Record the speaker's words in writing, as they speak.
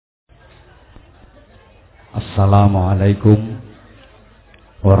Assalamualaikum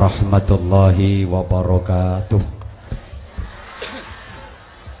warahmatullahi wabarakatuh.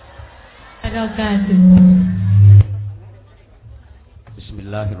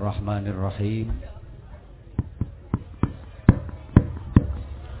 Bismillahirrahmanirrahim.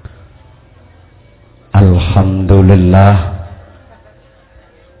 Alhamdulillah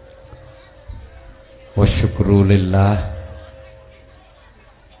wa syukrulillah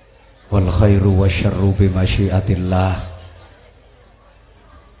wal khairu wa syarru bi masyiatillah.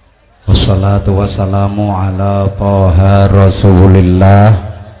 Wassalatu wassalamu ala taha rasulillah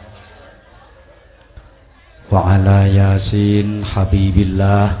wa ala yasin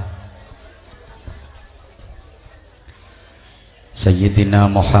habibillah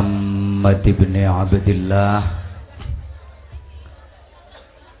Sayyidina Muhammad ibn Abdillah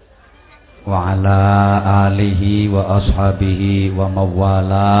wa ala alihi wa ashabihi wa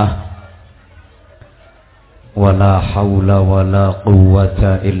mawalah. Wala haula wala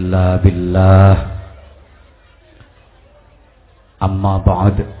quwwata illa billah. Amma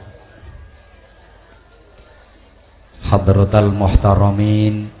ba'd. Hadratal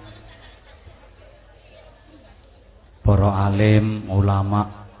muhtaramin, para alim,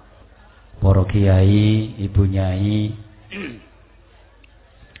 ulama, para kiai, ibu nyai,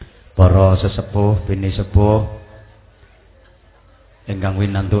 para sesepuh, bini sepuh ingkang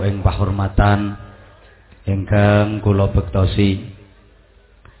winantu ing pahormatan ingkang kula bektosi,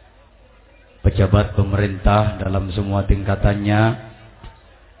 pejabat pemerintah dalam semua tingkatannya,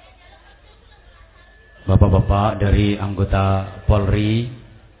 bapak-bapak dari anggota Polri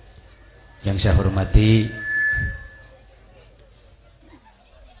yang saya hormati,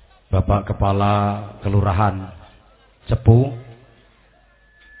 Bapak Kepala Kelurahan Cepu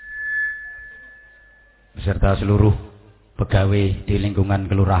beserta seluruh pegawai di lingkungan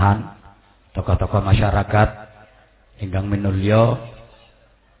kelurahan, tokoh-tokoh masyarakat ingkang minulya,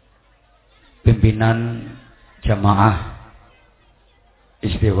 pimpinan jamaah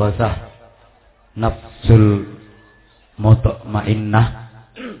istighosah nafsul mutmainnah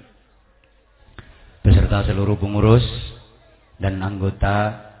beserta seluruh pengurus dan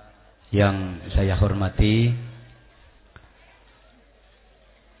anggota yang saya hormati,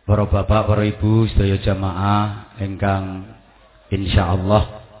 para bapak, para ibu, sedaya jamaah ingkang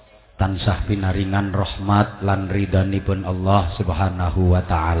insyaallah tansah pinaringan rahmat lan ridhanipun Allah Subhanahu wa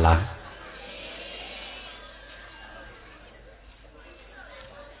taala.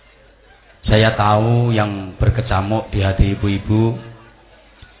 Saya tahu yang berkecamuk di hati ibu-ibu,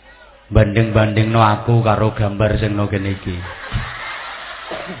 banding-bandingno aku karo gambar sing no kene iki.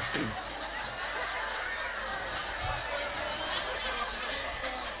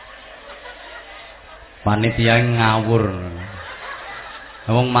 Panitia ngawur.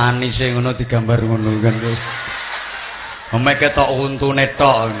 Wong manis e ngono digambar ngono kan wis. Omeke tok untune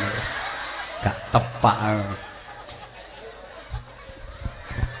tok. Gak tepak.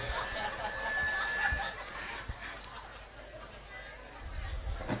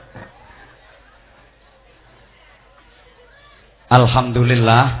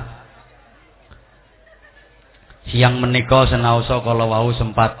 Alhamdulillah siang menika senaosa kala wau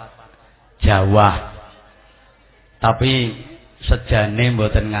sempat jawah. Tapi sejane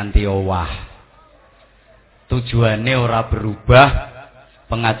mboten nganti owah. Tujuane ora berubah,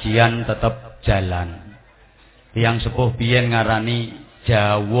 pengajian tetap jalan. Yang sepuh biyen ngarani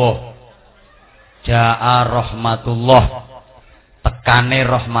jawah. Jaa rahmatullah. Tekane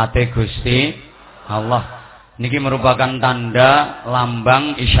rahmate Gusti Allah. Niki merupakan tanda,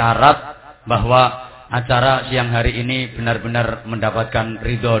 lambang, isyarat bahwa acara siang hari ini benar-benar mendapatkan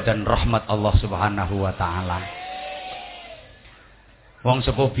ridho dan rahmat Allah Subhanahu wa taala. Wong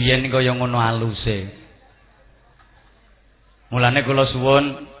sepuh biyen kaya ngono aluse. Mulane kula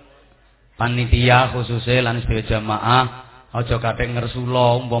suwun panitia khususe lan sedaya jamaah aja kathik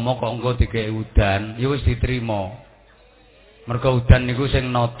ngersula umpama kok engko dikek udan, ya wis diterima. Mergo udan niku sing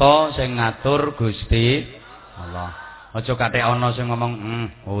nata, sing ngatur Gusti Allah. Aja kathik ana sing ngomong,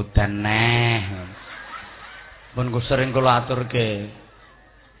 udan neh." Pun sering kula aturke.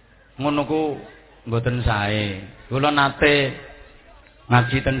 Ngono ku mboten sae. Kula nate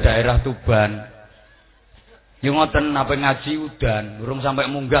ngaji ten daerah Tuban. Yo ngoten apa ngaji udan, urung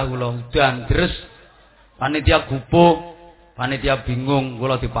sampai munggah kula udan deres. Panitia gupuh, panitia bingung,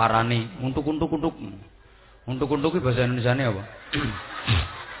 kula diparani, untuk-untuk. Untuk-untuk iki bahasa Indonesiane apa?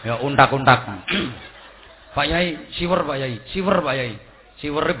 Ya untak-untak. Pak Yai, siwer Pak Yai, siwer Pak Yai.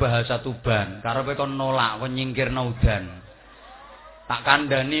 Siwere bahasa Tuban, karepe kon nolak, kon nyingkirno udan. Tak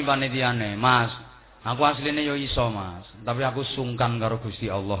kandhani panitiane, "Mas, aku asline yo iso, Mas, tapi aku sungkan karo Gusti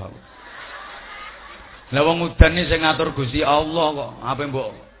Allah." Lah wong udan iki sing ngatur Gusti Allah kok. Apa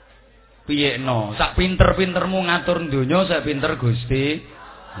mbok piyekno? Sak pinter-pintermu ngatur donya, sak pinter Gusti.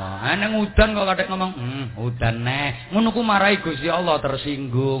 Nah, nang udan kok kadek ngomong, udan neh. Ngono ku marahi Gusti Allah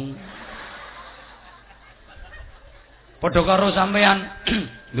tersinggung. Padha karo sampean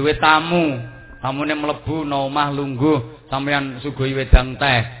duwe tamu, tamune mlebu nang omah lungguh, sampean suguhi wedang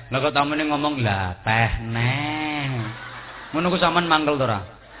teh. Lah kok tamune ngomong, "Lah, teh neh." Ngono ku sampean mangkel to ora?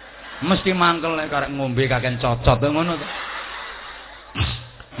 Mesti mangkel nek karek ngombe kaken cocot ngono to.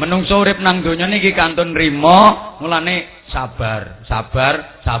 Menungso urip nang donya niki kantun nrimo, mulane sabar,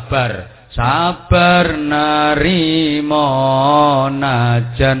 sabar, sabar. Sabar narimo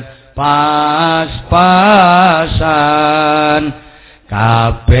najan pas-pasan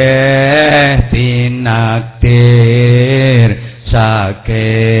kabeh tinakdir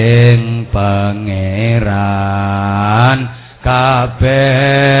saking pangeran,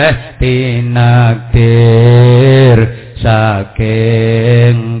 kabeh tinakdir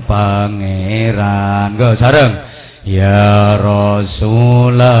saking pangeran. Go sareng. Ya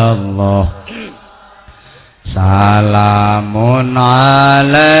Rasulullah salamun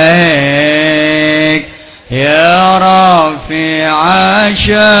alaik ya rafi'a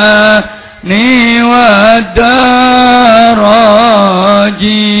sya'ni wa daraji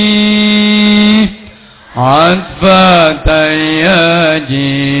atfatan ya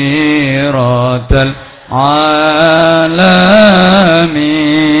jiratal alami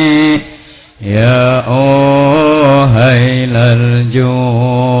ya uhailal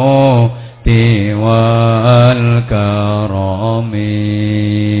judi wal karami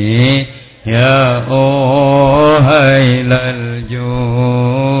ya uhailal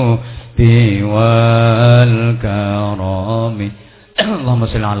judi wal karami.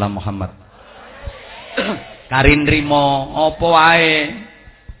 Allahumma sholli ala Muhammad. Karin rimo apa wae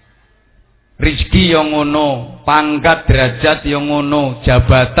rezeki yang ngono, pangkat derajat yang ngono,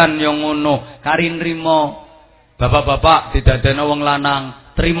 jabatan yang ngono, karin rimo. Bapak-bapak didadekno wong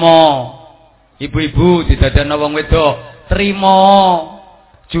lanang, trimo. Ibu-ibu didadekno wong wedok, trimo.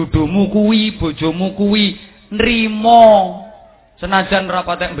 Judumu kuwi, bojomu kuwi, nrimo. Senajan ora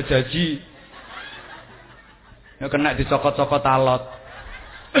patek bejaji. Ya kena dicokot-cokot alot.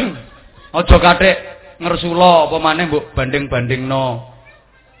 Aja kathik ngersula apa maneh mbok banding-bandingno.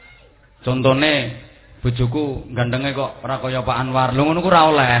 Contone bojoku gandenge kok ora kaya Pak Anwar. Lho ngono ku ora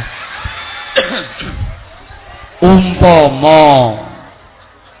oleh. Umpama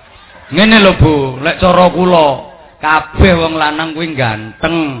ngene lho Bu, lek cara kula kabeh wong lanang kuwi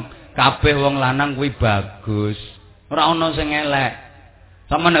ganteng, kabeh wong lanang kuwi bagus. Ora ana sing elek.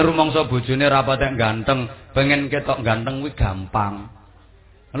 Sama nek rumangsa bojone ora patek ganteng, pengen ketok ganteng kuwi gampang.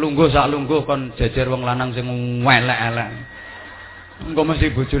 Lungguh sak lungguh kon jejer wong lanang sing elek-elek. Engko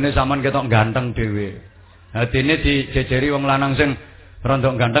mesti bojone sampean ketok ganteng dhewe. Hadine dijejeri wong lanang sing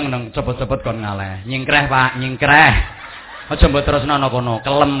rondok ganteng nang cepet-cepet kon ngaleh. Nyingkreh Pak, nyingkreh. Aja mbok terusno ana kono,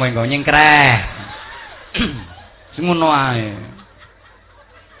 kelem kowe engko nyingkreh. Sing ngono ae.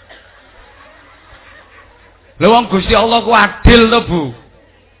 Lha wong Gusti Allah ku adil to, Bu.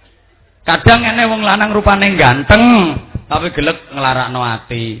 Kadang ene wong lanang rupane ganteng, tapi gelek nglarakno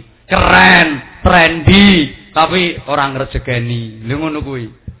ati. Keren, trendy, tapi orang rezekeni. Lha ngono kuwi.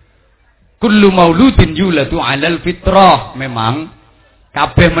 Kullu mauludin yuladu 'alal fitrah. Memang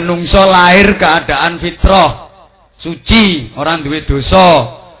kabeh menungso lahir keadaan fitrah. Suci, orang duwe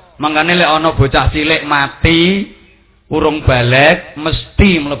dosa. Mangkane lek ana bocah cilik mati urung balik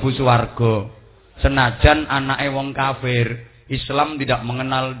mesti mlebu swarga. Senajan anake wong kafir, Islam tidak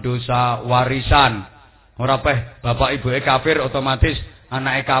mengenal dosa warisan. Ora peh bapak ibuke kafir otomatis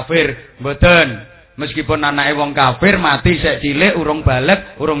anake kafir, mboten. Meskipun anake wong kafir mati sik cilik urung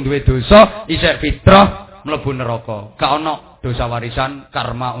balik, urung duwe dosa, isih fitrah mlebu neraka. Gak ana dosa warisan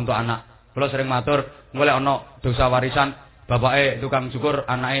karma untuk anak. Kula sering matur, golek ana dosa warisan, bapake tukang cukur,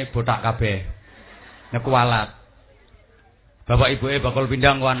 anake botak kabeh. Nek kualat. Bapak ibuke bakul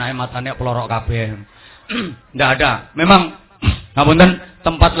pindang, anake matane pelorok kabeh. Ndak ada. Memang ngapunten,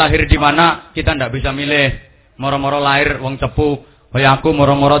 tempat lahir di mana kita ndak bisa milih. Moro-moro lahir wong Cepu, kaya aku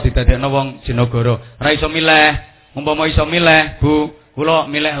moro-moro didadekno wong Jenogoro. Ora iso milih. Umpama iso milih, Bu,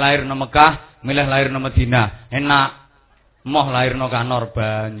 kula milih lahir nang Mekah, milih lahir nang Madinah. Enak. Moh lahir nang Kanor,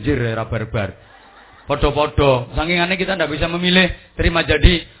 banjir era barbar. Podo-podo. Sangingane kita ndak bisa memilih. Terima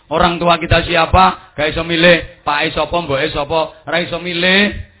jadi orang tua kita siapa, gak iso milih. Pak sapa, mboke sapa, ora iso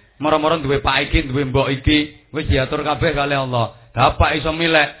milih. Moro-moro duwe pak iki, duwe mbok iki, wis diatur kabeh kali Allah. Bapak iso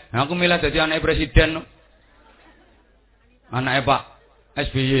milih. Nah, aku milih dadi anak presiden. Anake Pak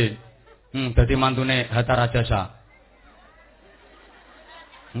SBY. Dadi mantune Hatta Rajasa.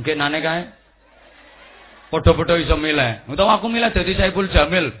 Mungkin nane kae. Padha-padha iso milih. Utawa aku milih dadi Saiful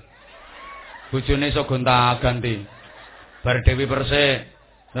Jamil. Bojone iso gonta-ganti. Bar Dewi Persik.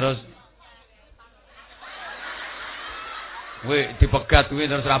 Terus kuwi dipegat kuwi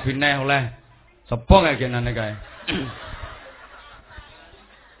terus rabi neh oleh sepong ya genane kae.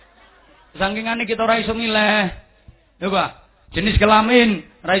 Sangkingane kita ora iso milih. Lho Pak, jenis kelamin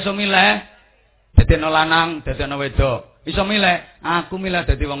ora iso milih. Dadi ana lanang, dadi ana wedok. Iso milih, aku milih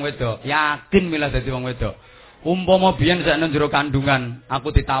dadi wong wedok. Yakin milih dadi wong wedok. Umpama biyen sak nang jero kandungan,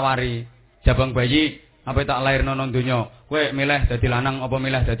 aku ditawari jabang bayi, apa tak lairno nang donya. Kowe milih dadi lanang apa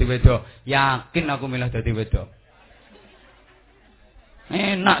milih dadi wedok? Yakin aku milih dadi wedok.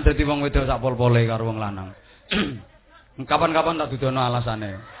 Enak dadi wong wedok sak pol-pole karo wong lanang. Kapan-kapan tak dudono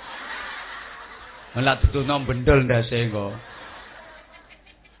alasane. Malah dudono bendel ndase kok.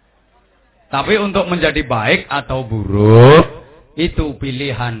 Tapi untuk menjadi baik atau buruk itu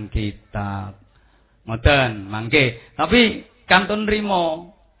pilihan kita. Ngoten, mangke. Tapi kantun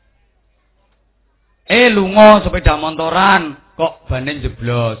rimo. Lunga sepeda motoran kok bane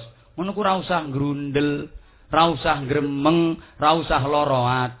jeblos. Ngono ku ora usah grundel, ora usah gremeng, ora usah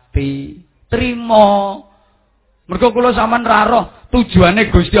lara ati. Trimo. Mergo kula sampean ra roh tujuane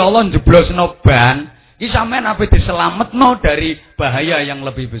Gusti Allah njeblosno ban, iki sampean ape diselametno dari bahaya yang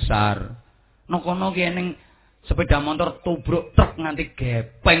lebih besar. Nokono ki ning sepeda motor tubruk truk nganti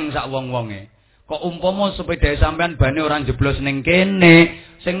gepeng sak wong-wonge. Kok umpama sepeda sampean bane ora jeblos ning kene,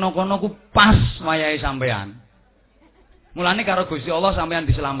 sing nokono ku pas wayahe sampean. Mulane karo Gusti Allah sampean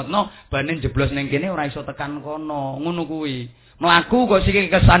diselametno, bane jeblos ning kene ora iso tekan kono. Ngono kuwi. Mlaku kok sikil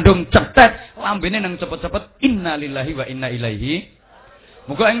kesandung cetet, lambene nang cepet-cepet innalillahi wa inna ilaihi.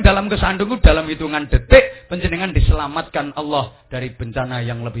 Muga ing dalam kesandung dalam hitungan detik panjenengan diselamatkan Allah dari bencana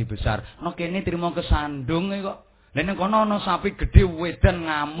yang lebih besar. No kene trimo kesandung kok. Lah ning kono ana sapi gedhe wedan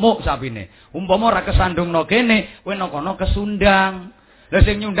ngamuk sapine. Umpama ora kesandung no kene, kowe nang kono kesundang. Lah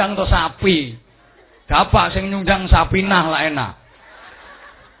sing nyundang to sapi. Dapak sing nyundang sapi nah lah enak.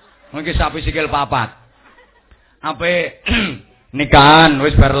 Mungkin sapi sikil papat. Ape nikahan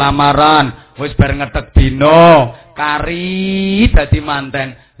wis bar lamaran, wis bar ngetek dina, kari dadi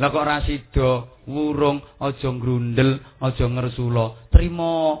manten. Lah kok ora sida, wurung, aja grundel, aja ngersula.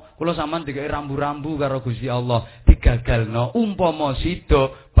 Trima, kula sampean dikeki rambu-rambu karo Gusti Allah, digagalno. Umpama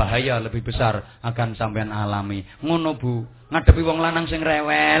sida, bahaya lebih besar akan sampean alami. Ngono Bu, ngadepi wong lanang sing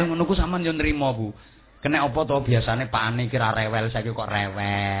rewel, ngono ku sampean yo nrimo Bu. Kena apa to biasane pakane iki ra rewel, saiki kok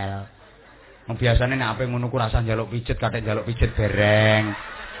rewel. Biasane nek ape ngono ku rasa njaluk pijet, kathek njaluk pijet bereng.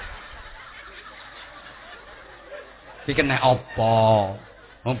 Iki kena apa?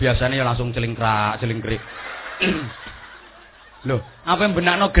 Wong biasane ya langsung celingkrak, celingkrik. Lho, apa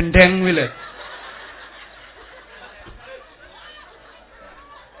benakno gendeng kuwi lho.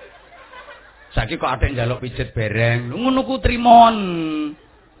 Saiki kok athek njaluk pijet bereng. Lho ngono ku trimon.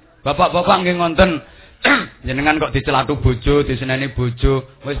 Bapak-bapak nggih ngonten. Jenengan kok dicelatu bojo, diseneni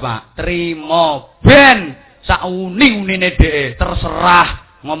bojo, wis Pak, trimo ben sak uni-unine dheke,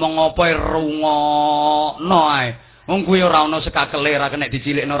 terserah ngomong apa rungokno ae. Wong kuwi ora ana sekakele, ora kena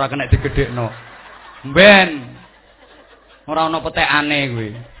dicilikno, ora kena digedhekno. Ben ora ana petekane kuwi.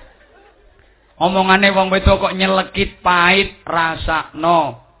 Omongane wong wedok kok nyelekit pahit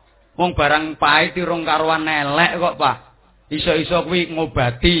rasakno. Wong barang pahit irung karuan elek kok, Pak. Iso-iso kuwi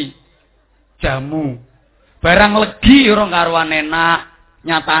ngobati jamu. Barang legi ora karuan enak,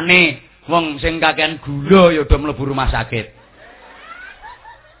 nyatane wong sing kakean gula ya do mlebu rumah sakit.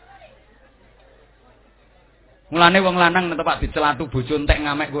 Mulane wong lanang tepak dicelatu bojo entek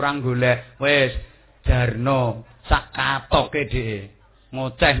ngamek kurang golek, wis jarno sak katoke dheke.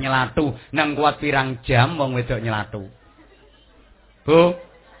 Ngoceh nyelatu nang kuat pirang jam wong wedok nyelatu. Bu.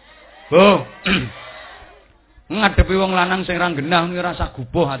 Bu. Ngadepi wong lanang sing ra genah kuwi rasa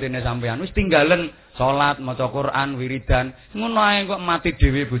gubuh atine sampean. Wis tinggalen salat, maca Quran, wiridan. Ngono ae kok mati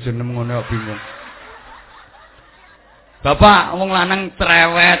dhewe bojone ngono kok bingung. Bapak wong lanang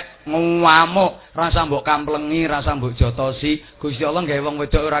cerewet, ngamuk, rasa mbok kamplengi, rasa mbok jotosi. Gusti Allah gawe wong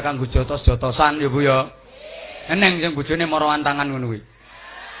wedok ora kanggo jotos-jotosan ya Bu ya. Eneng sing bojone mara antangan ngono kuwi.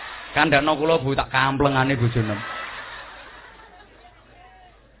 Kandhakno kula Bu tak kamplengane bojone.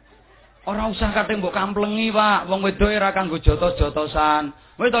 Ora usah kate mbok kamplengi, Pak. Wong wedoke ora kanggo jotos-jotosan.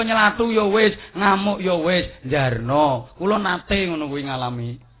 Kowe to nyelatu ya wis, ngamuk ya wis, njarno. Kula nate ngono kuwi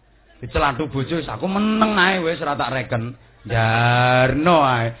ngalami. Dicelatu bojo wis aku meneng ae wis ora tak reken. Njarno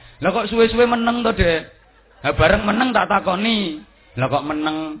ae. Lah kok suwe-suwe meneng to, Dek? Ha bareng meneng tak takoni. Lah kok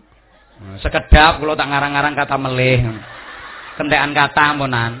meneng? Sekedap kula tak ngarang-ngarang kata melih. Kentekan kata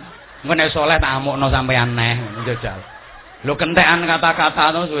ampunan. Engko nek saleh tak amukno sampean neh, njajal. Lho kentekan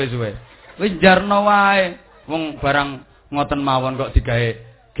kata-kata to suwe-suwe. Wis jarno wae. Wong barang ngoten mawon kok digawe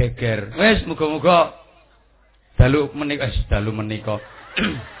geger. Wis muga-muga dalu menika.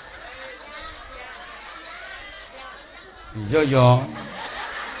 Iya ya.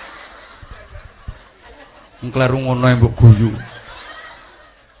 Ngkleru ngono mbok guyu.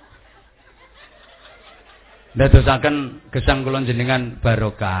 Ndadosaken gesang kula jenengan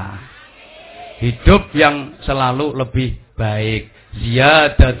barokah. Hidup yang selalu lebih baik.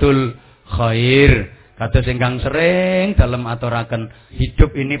 Ziyadatul khair. Kados ingkang sering dalem aturaken, hidup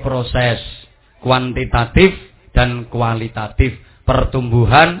ini proses kuantitatif dan kualitatif,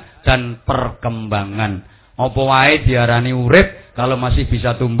 pertumbuhan dan perkembangan. Apa wae diarani urip, kalau masih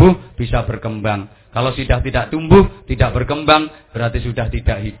bisa tumbuh, bisa berkembang. Kalau sudah tidak tumbuh, tidak berkembang, berarti sudah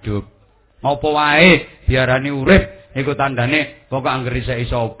tidak hidup. Apa wae diarani urip, iku tandane pokok anggere isih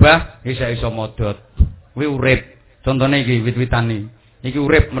iso obah, isih iso modot. Kuwi urip. Contone iki wit-witani. Iki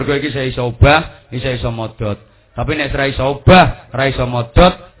urip mergo iki isih iso obah, isih iso modot. Tapi nek ora iso obah, ora iso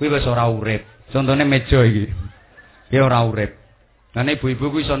modot, kuwi wis ora urip. Contone meja iki. Ya ora urip. Lah nek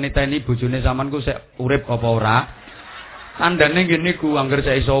ibu-ibu kuwi iso niteni bojone sampean ku sik urip apa ora? Tandane ngene ku anggere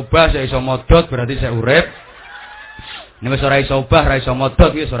sik iso obah, sik iso modot berarti sik urip. Nek wis ora iso obah, ora iso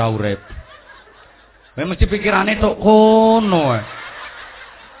modot wis ora urip. Kowe mesti pikirane tok kono.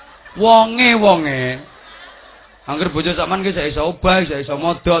 Wonge. Angger bojo sampean ki sik iso obah, sik iso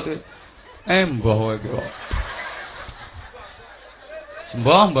modot. Mbah kowe iki kok.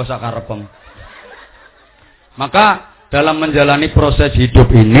 Mbah sakarepem. Maka dalam menjalani proses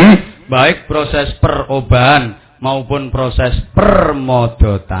hidup ini, baik proses perubahan maupun proses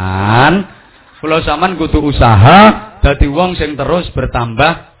permodotan, kula sampean kudu usaha dadi wong sing terus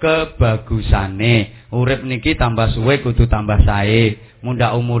bertambah kebagusane. Urip niki tambah suwe kudu tambah sae.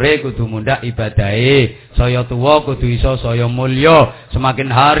 Mundak umure kudu mundak ibadahe. Saya tuwa kudu iso saya mulya.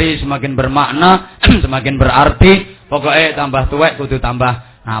 Semakin hari semakin bermakna, semakin berarti. Pokoke tambah tuwek kudu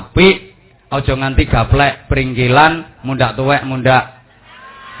tambah apik. Aja nganti gaplek pringkilan, mundak tuwek mundak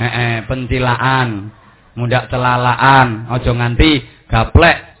pencilaan, mundak celalaan. Aja nganti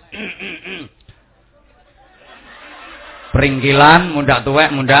gaplek pringkilan, mundak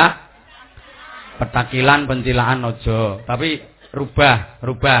tuwek mundak petakilan, pencilaan aja. Tapi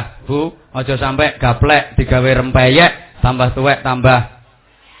rubah Bu, aja sampai gaplek digawe rempeyek, tambah tuwek tambah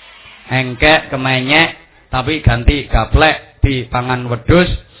engkek kemenyek, tapi ganti gaplek dipangan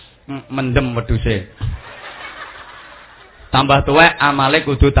wedhus, mendem wedhuse. Tambah tuwek amale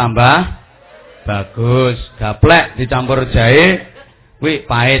kudu tambah bagus. Gaplek dicampur jahe kuwi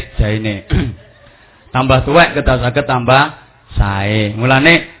pahit jahene. Tambah tuwek kedasaken tambah sae.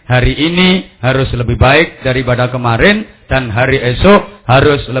 Mulane hari ini harus lebih baik daripada kemarin dan hari esok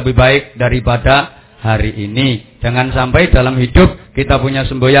harus lebih baik daripada hari ini. Jangan sampai dalam hidup kita punya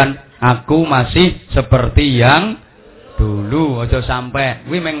semboyan aku masih seperti yang dulu. Aja sampai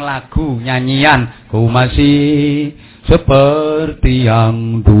kuwi meng lagu nyanyian ku masih seperti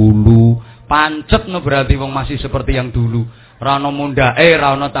yang dulu. Pancet no berarti wong masih seperti yang dulu. Ra ono mundake,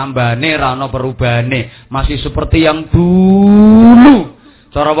 ra ono tambane, ra ono perubahane, masih seperti yang dulu.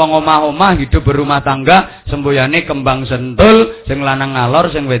 Cara wong omah-omah hidup berumah tangga semboyane kembang sentul, sing lanang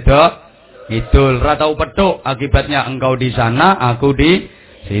ngalor, sing wedok ngidul. Ra tau petuk, akibatnya engkau di sana, aku di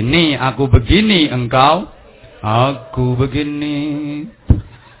sini, aku begini, engkau aku begini,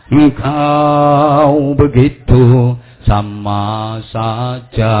 engkau begitu, sama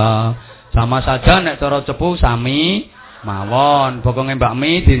saja nek cara cepu sami mawon. Bokonge Mbak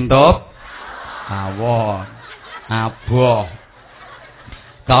Mi dintop mawon aboh.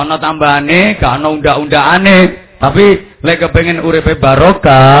 Gak ono tambahane, gak ono undak-undakane, tapi lek kepengin uripe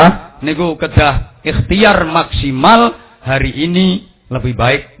barokah niku kedah ikhtiar maksimal hari ini lebih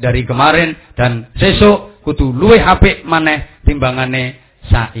baik dari kemarin dan sesuk kudu luwih apik maneh timbangane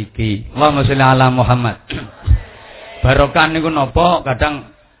saiki. Allahumma sholli ala Muhammad. Barokah niku napa?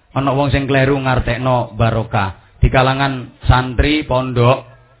 Kadang ana wong sing kleru ngartekno barokah. Di kalangan santri pondok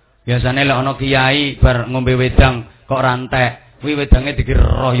biasane lek ana kiai bar ngombe wedang kok rantek, kuwi wedange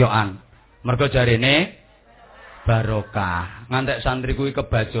dikeroyokan. Mergo jarene barokah. Ngantek santri kuwi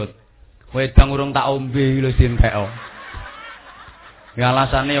kebacut. Wedang urung tak ombe lho dientekno. Ya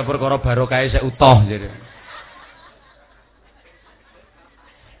alasane ya perkara barokahe sik utuh jadi.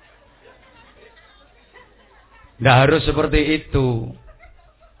 Nggak harus seperti itu.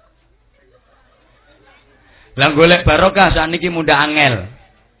 Lah golek barokah sakniki mudah angel.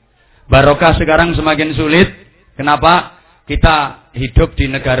 Barokah sekarang semakin sulit. Kenapa? Kita hidup di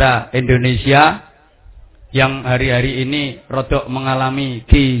negara Indonesia yang hari-hari ini rodok mengalami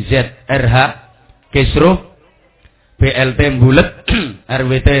KZRH, kisruh, BLT bulet,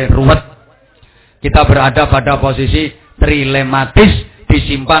 RWT ruwet, kita berada pada posisi trilematis,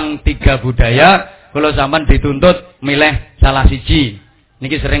 disimpang 3 budaya. Kula sampean dituntut milih salah siji.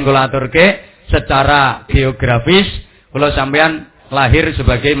 Niki sering kula aturke secara geografis, kula sampean lahir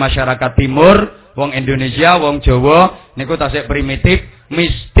sebagai masyarakat timur, wong Indonesia, wong Jawa niku tasik primitif,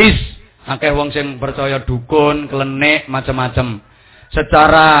 mistis. Akeh wong sing percaya dukun, klenik, macam-macam.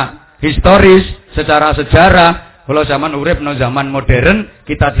 Secara historis, secara sejarah, kula zaman urip no zaman modern,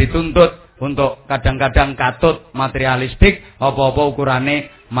 kita dituntut untuk kadang-kadang katut materialistik, apa-apa ukurane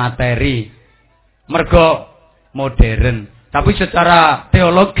materi. Mergo modern. Tapi secara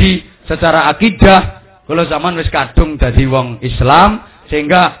teologi, secara akidah, kula zaman wis kadung dadi wong Islam,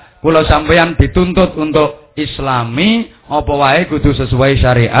 sehingga kula sampeyan dituntut untuk islami, apa wae kudu sesuai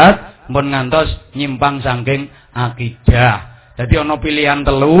syariat, mun ngantos nyimpang saking akidah. Jadi ana pilihan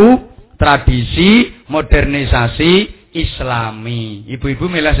telu, tradisi, modernisasi, islami.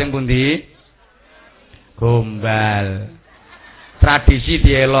 Ibu-ibu milih sing pundi? Gombal. Tradisi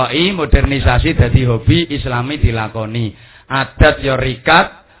dieloki, modernisasi dadi hobi, islami dilakoni. Adat ya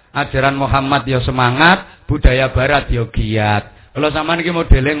rikat, ajaran Muhammad ya semangat, budaya barat ya giat. Kalau sampean iki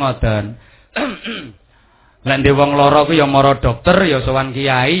modele ngoten. Lek ndek wong lara ku ya mara dokter, ya sowan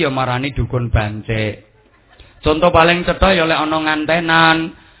kiai, ya marani dukun bancik. Contoh paling cetha ya lek ana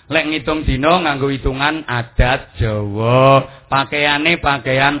ngantenan, lek ngitung dina nganggo hitungan adat Jawa, pakaiane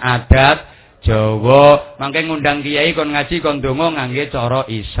pakaian adat Jawa, mangke ngundang kiai kon ngaji kon donga ngangge cara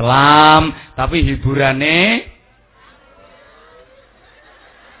Islam, tapi hiburane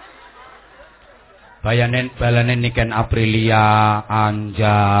balane niken Aprilia,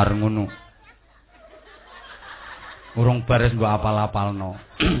 Anjar ngono. Urung bares mbok apal-apalno.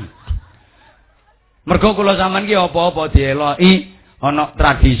 Mergo kula sampean ki apa-apa dieloki, ana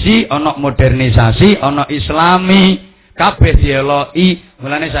tradisi, ana modernisasi, ana islami. Kabeh dieloki,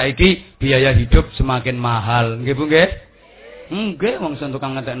 mulane saiki biaya hidup semakin mahal. Nggih Bu nggih? Nggih, wong sing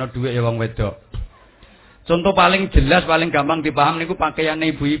tukang ngentekno dhuwit ya wong wedok. Contoh paling jelas, paling gampang dipaham niku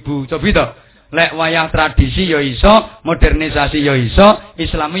pakaiane ibu-ibu. Coba to. Lek wayah tradisi ya iso, modernisasi ya iso,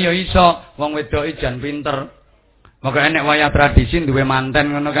 islami ya iso. Wong wedoke jan pinter. Maka nek wayah tradisi duwe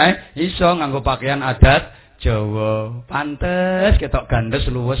manten ngono kae, iso nganggo pakaian adat Jawa. Pantes ketok gandes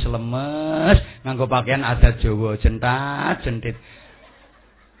luwes lemes nganggo pakaian adat Jawa, jentat jentit.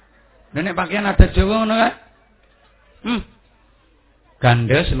 Nek pakaian adat Jawa ngono kae.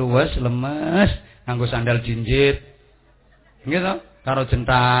 Gandes luwes lemes nganggo sandal jinjit. Nggih to? Karo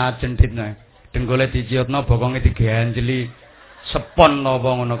jentat jentit nae. Denggole diciutno, bokonge diganjeli. Sepon napa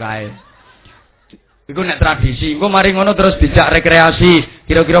ngono kae. Iku nek tradisi, engko mari ngono terus dijak rekreasi.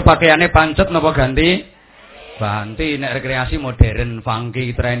 Kira-kira pakaiane pancet napa ganti? Ganti. Nek rekreasi modern,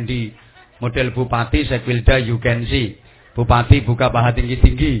 funky, trendy. Model bupati Sekwilda you can see. Bupati buka paha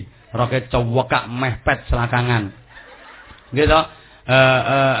tinggi-tinggi, roket cowokak mehpet selakangan. Gitu.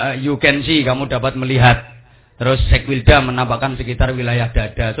 You can see, kamu dapat melihat. Terus Sekwilda menampakkan sekitar wilayah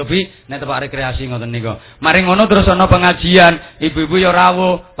dada. Sobi nek tempat rekreasi ngoten niku. Mari ngono terus ana pengajian, ibu-ibu ya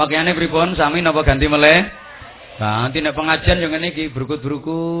rawuh, pakaiane pripun sami napa ganti meleh? Ganti nek pengajian yo ngene iki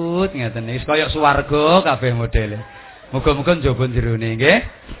brukut-brukut ngeten. Wis kaya swarga kabeh modele. Muga-muga njaba jerone nggih.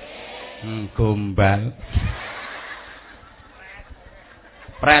 Gombal.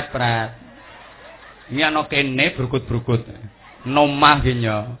 Pret-pret. Ini ana kene brukut-brukut. Nomah ki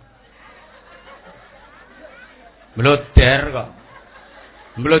nyo. Mbloder kok.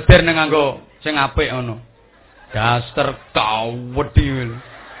 Mbloder ning nganggo sing apik ngono. Daster kawedhi lho.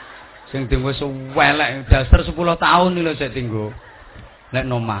 Sing dienggo suwelek daster 10 tahun lho sik dienggo. Nek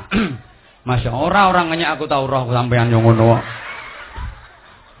nomah. Masya orang ngenyak aku tau roh sampean yo ngono.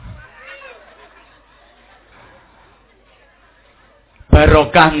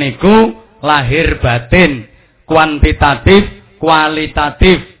 Barokah niku lahir batin, kuantitatif,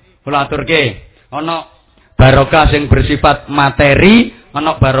 kualitatif. Kula aturke, ana barokah sing bersifat materi,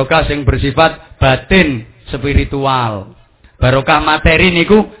 ana barokah sing bersifat batin, spiritual. Barokah materi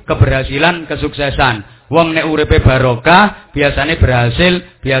niku keberhasilan, kesuksesan. Wong nek uripe barokah, biasane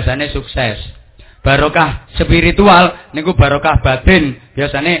berhasil, biasane sukses. Barokah spiritual niku barokah batin,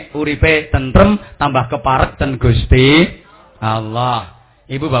 biasane uripe tentrem, tambah keparek ten Gusti Allah.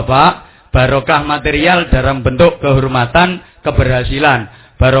 Ibu bapak, barokah material dalam bentuk kehormatan,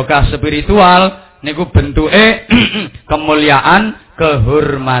 keberhasilan. Barokah spiritual niku bentuke kemuliaan,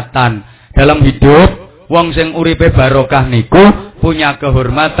 kehormatan. Dalam hidup wong sing uripe barokah niku punya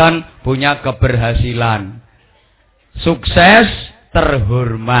kehormatan, punya keberhasilan. Sukses,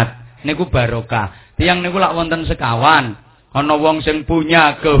 terhormat. Niku barokah. Tiyang niku lak wonten sekawan, ana wong sing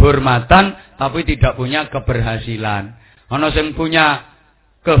punya kehormatan tapi tidak punya keberhasilan. Ana sing punya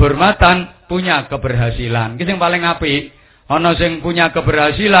kehormatan, punya keberhasilan. Iki sing paling apik. Ana sing punya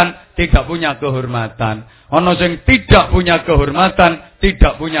keberhasilan, tidak punya kehormatan. Ana sing tidak punya kehormatan,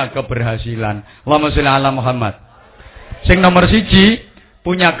 tidak punya keberhasilan. Allahumma sholli ala Muhammad. Sing nomor 1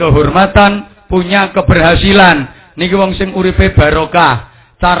 punya kehormatan, punya keberhasilan. Niki wong sing uripe barokah,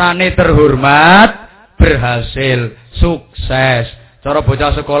 carane terhormat, berhasil, sukses. Cara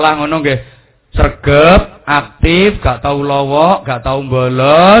bocah sekolah ngono nggih, sregep, aktif, gak tau lowok, gak tau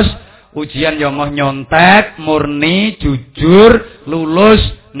bolos, ujian yo moh nyontek, murni, jujur, lulus,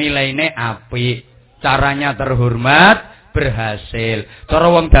 nilaine apik. Caranya terhormat, berhasil. Cara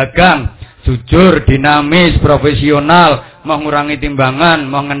wong dagang, jujur, dinamis, profesional, mau ngurangi timbangan,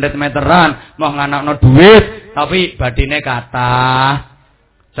 mau ngendet meteran, mau nganakno duit, tapi badine kathah,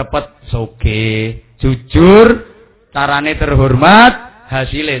 cepet soge, jujur, carane terhormat,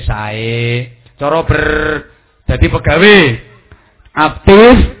 hasilnya sae. Cara jadi pegawai,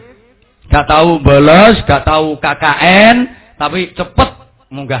 aktif, gak tahu bolos, gak tahu KKN, tapi cepet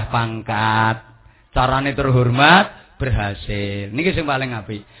munggah pangkat. Carane terhormat, berhasil. Niki sing paling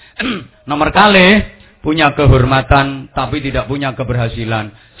apik. Nomor kali punya kehormatan tapi tidak punya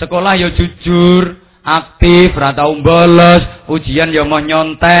keberhasilan. Sekolah ya jujur, aktif, ora tau bolos, ujian ya mau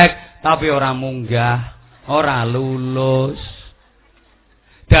nyontek tapi ora munggah, ora lulus.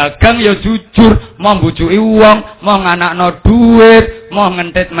 Dagang ya jujur, mau mbujuki wong, mau nganakno duit, mau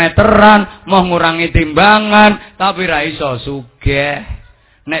ngentit meteran, mau ngurangi timbangan, tapi ra iso sugih.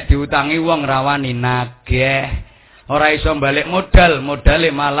 Nek diutangi wong rawani nagih. Ora iso balik modal, modale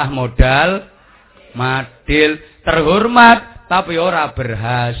malah modal madil. Terhormat tapi ora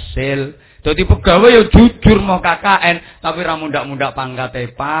berhasil. Dadi pegawai ya jujur mau KKN tapi ra mundak-mundak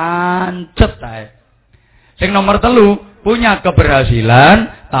pangkate pancet ae. Sing nomor 3 punya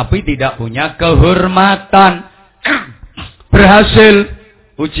keberhasilan tapi tidak punya kehormatan. Berhasil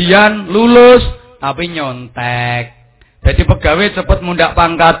ujian lulus tapi nyontek. Jadi pegawai cepet mundak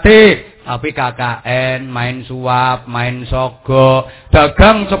pangkate tapi KKN, main suap, main sogo.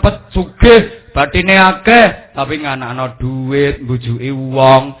 Dagang cepet sugih, batine akeh tapi nganakno duit, mbujuki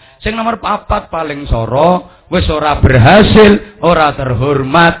wong. Sing nomor 4 paling soro, wis ora berhasil, ora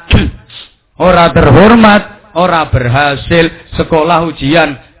terhormat. Ora terhormat, ora berhasil. Sekolah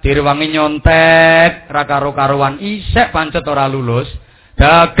ujian direwangi nyontek, ra karo-karuan, isek pancet ora lulus.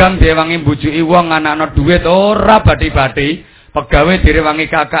 Dagang direwangi mbujuki wong, nganakno duit ora bati-bati. Pegawai direwangi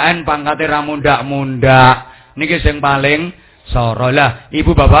KKN pangkate ra mundak-mundak. Niki sing paling soro. Lah,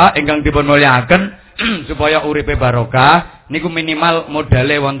 Ibu Bapak ingkang dipun mulyakaken supaya uripe barokah niku minimal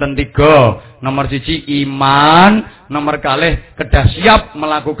modale wonten 3. Nomor 1 iman, nomor 2 kedah siap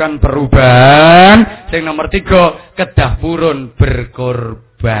melakukan perubahan, sing nomor 3 kedah purun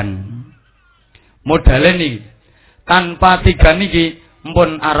berkorban. Modale niki tanpa 3 niki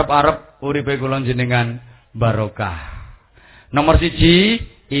mpun arep-arep uripe kula jenengan barokah. Nomor 1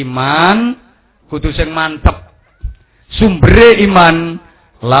 iman kudu sing mantep. Sumbere iman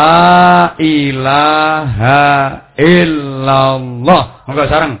la ilaha illallah. Monggo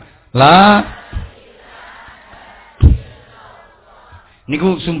sareng. La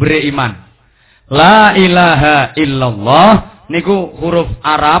niku sumbere iman. La ilaha illallah niku huruf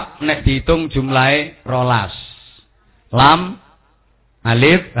Arab nek dihitung jumlahe 12. Lam,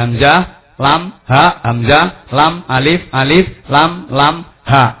 alif, hamzah, lam, ha, hamzah, lam, alif, alif, lam,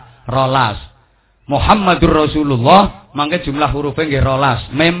 ha. 12. Muhammadur Rasulullah mangke jumlah hurufnya nggih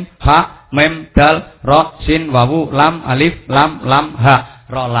 12. Mim, ha, mim, dal, ro, sin, wawu, lam, alif, lam, ha.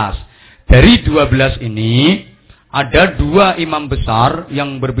 12. Dari 12 ini ada 2 imam besar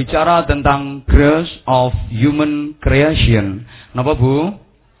yang berbicara tentang growth of human creation. Napa Bu?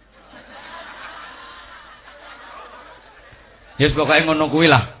 Yes, pokoknya ngono kuwi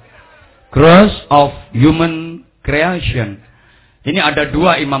lah. Growth of human creation. Ini ada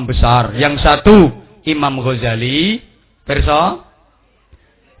 2 imam besar. Yang satu Imam Ghazali, perso.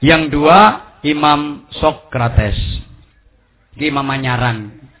 Yang 2 Imam Sokrates. Iki Imam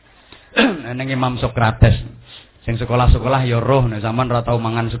Anyaran. Neng Imam Sokrates. Sing sekolah-sekolah ya roh, nek sampean ora tau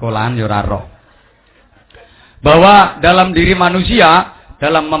mangan sekolahan ya ora roh. Bahwa dalam diri manusia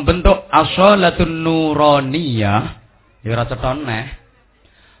dalam membentuk as-shalatun nuraniyah, ya ora ceton neh.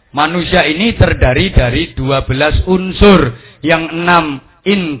 Manusia ini terdiri dari 12 unsur, yang 6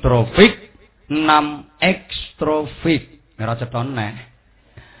 introvik, 6 ekstrovik. Ora ceton neh.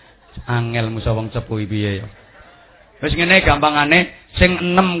 Angel musa wong cepu piye ya. Wis ngene gampangane, sing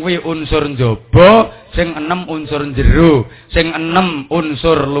 6 kuwi unsur njaba, sing 6 unsur jero, sing 6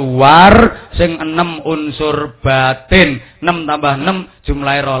 unsur luar, sing 6 unsur batin. 6 tambah 6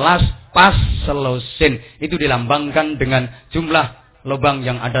 jumlahe 12 pas selosin. Itu dilambangkan dengan jumlah lubang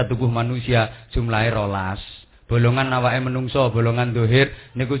yang ada tubuh manusia jumlahe 12. Bolongan awake menungso, bolongan dohir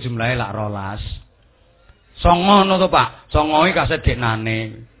niku jumlahe lak 12. Songo ngono to, Pak. Songo iki kaset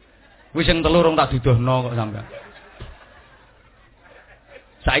deknane. Wis sing telu rong tak dudohno kok sampean.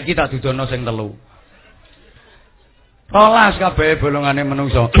 Saiki tak dudohno sing telu. 12 kabeh bolongane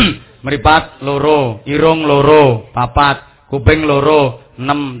menungso. Mripat loro, irung loro, papat, kuping loro,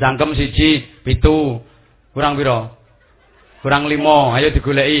 6, cangkem 1, 7. Kurang pira? Kurang 5. Ayo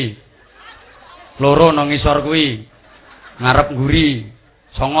digoleki. Loro nang ngisor kuwi. Ngarep nguri.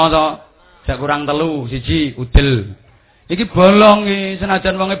 9 to. Sak kurang 3, 1 udel. Iki bolong iki,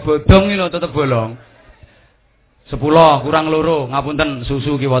 senajan wonge bodong iki lho tetep bolong. 10 kurang 2, ngapunten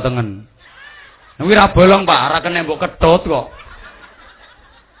susu kiwa tengen. Kuwi ra bolong, Pak, ora kena mbok ketut kok.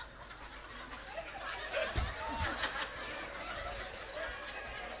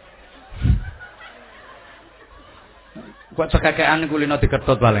 Kok cekekean kulino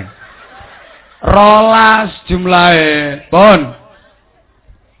diketut paling. 12 jumlahe. Pun.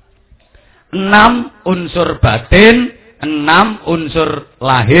 6 unsur batin, 6 unsur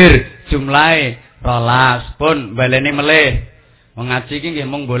lahir, jumlahe 12. Pun baleni melih. Mengaji iki nggih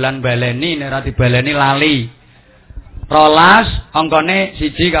mung bolan baleni nek ora dibaleni lali. 12 angkane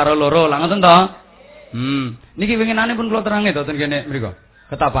 1 karo 2. Lah ngoten to? Niki winginane pun kula terangi to ten kene mriku.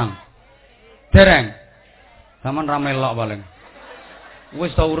 Ketapang. Dereng. Saman ra melok paling.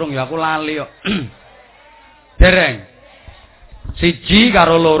 Wis ta urung ya aku lali kok. Dereng. 1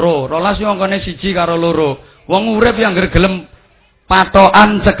 karo 2. 12 yo angkane 1 karo 2. Wong urip yang gelem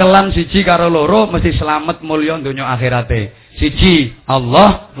patokan cekelan 1 karo 2 mesti slamet mulya donya akhirate. 1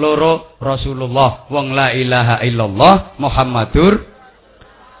 Allah, 2 Rasulullah. Wong la ilaha illallah Muhammadur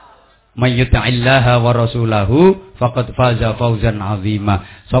mayyuti'illaha wa rasulahu faqad faza fawzan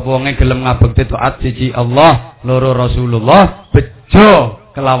 'azima. Sapa wong gelem ngabekti taat 1 Allah, 2 Rasulullah, bejo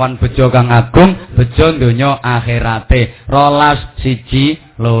kelawan bejo kang agung, bejo donya akhirate. 12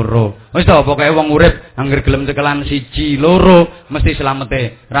 1 2. Wis to pokoke wong urip angger gelem cekelan 1 2 mesti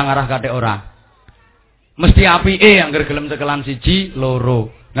slamete, ra ngarah kathik ora. Mesti apike angger gelem cekelan 1 2.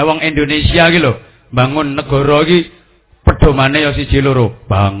 Nah wong Indonesia iki lho, bangun negara iki pedomane ya 1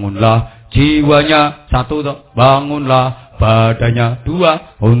 2. Bangunlah jiwanya 1 to, bangunlah badannya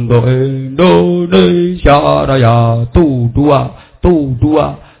 2 untuk Indonesia Raya. Tu 2 1 2.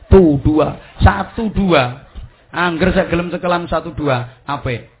 Angger sak gelem cekelan 1 2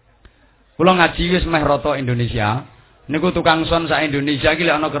 apik. Kula ngaji wis meh rata Indonesia. Niku tukang son sak Indonesia iki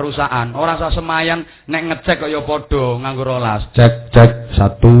lek ana kerusakan, ora usah semayan nek ngecek kaya padha nganggo 12. Cek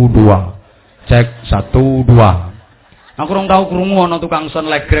 1 2. Cek 1 2. Aku rong tau krungu ana tukang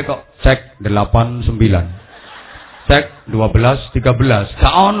son legrek kok cek 8 9. Cek 12 13.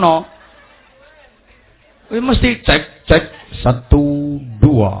 Gak ono. Kuwi mesti cek 1 2. 1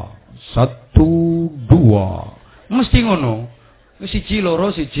 2. Mesti ngono. Wis 1 2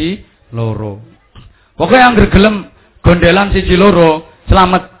 1 2. Pokoke anggere gelem gondelan 1 2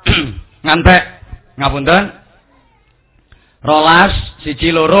 slamet ngantek ngapunten. 12 1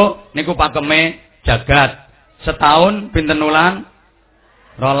 2 niku pakeme jagat. Setahun pinten wulan?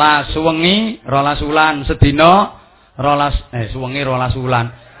 12 suwengi 12 wulan, sedina 12 suwengi 12 wulan.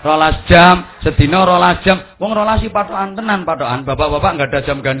 12 jam, sedina 12 jam. Wong 12 iki patokan tenan patokan. Bapak-bapak enggak ada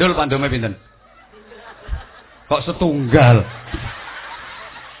jam gandul pandome pinten? Kok setunggal?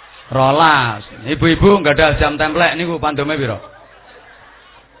 12. Ibu-ibu enggak ada jam templek niku pandome pira?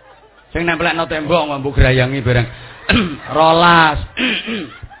 Sing nemplekno tembok mbok grayangi bareng.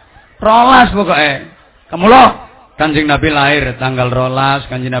 12. 12 pokoke. Kemula Kanjeng Nabi lahir tanggal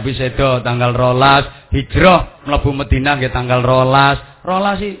 12, Kanjeng Nabi sedo tanggal 12, hijrah mlebu Madinah nggih tanggal 12.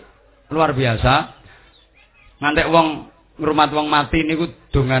 12 sih luar biasa. Ngantek wong ngrumat wong mati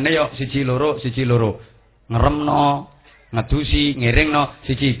niku dongane yo 1 2 1 2. Ngeremno, ngedusi, ngiringno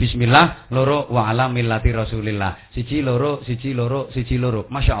 1 bismillah, 2 wa ala millati Rasulillah. 1 2 1 2 1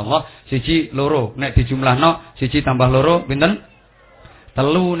 2. Masyaallah 1 2 nek dijumlahno 1 tambah 2 pinten? 3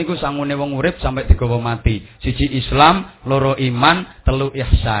 niku sangune wong urip sampai digawa mati. 1 Islam, 2 iman, 3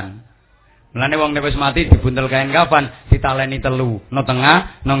 ihsan. Mulane wong nek wis mati dibuntel kain kafan, ditaleni 3, no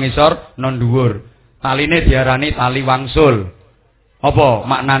tengah, no ngisor, no dhuwur. Taline diarani tali wangsul. Apa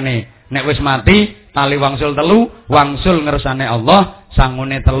maknane? Nek wis mati, tali wangsul 3, wangsul ngersane Allah,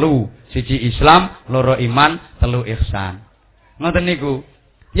 sangune 3. 1 Islam, 2 iman, 3 ihsan. Ngoten niku.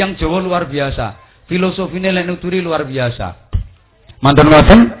 Yang Jawa luar biasa. Filosofine lek nuturi luar biasa. Mantun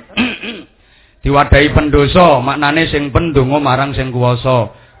ngoten. Diwadahi pendoso, maknane sing pendonga marang sing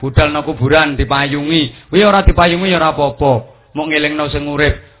kuwasa. Budal nang kuburan dipayungi. Kuwi ora dipayungi ya ora apa-apa. Mok ngelingno sing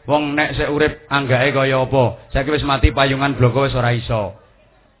urip. Wong nek sik urip anggake kaya apa? Saiki wis mati payungan bloko wis ora iso.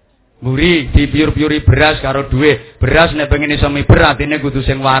 Mburi dipiur-piuri beras karo dhuwit. Beras nek pengen iso miber atine kudu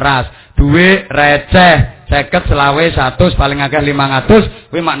sing waras. Dhuwit receh 50 selawe 100 paling akeh 500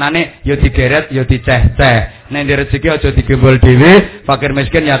 kuwi maknane ya digeret ya diceh-ceh. Nek di rezeki aja digembol dhewe, fakir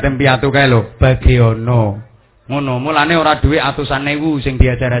miskin yatim piatu kae lho, bagiono. Ngono, mulane ora dhuwit atusan ewu sing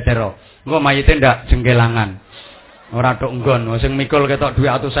diajar-ajar. Engko mayite ndak jengkelangan. Ora tok nggon, sing mikul ketok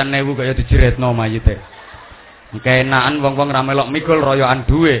dhuwit atusan ewu kaya dijeretno mayite. Keenakan wong-wong ra melok mikul royokan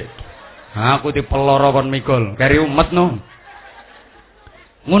dhuwit. Aku dipeloro kon mikul, kari umet no.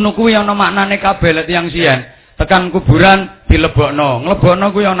 Ngono kuwi ana maknane kabeh lek tiyang sian. Tekan kuburan dilebokno.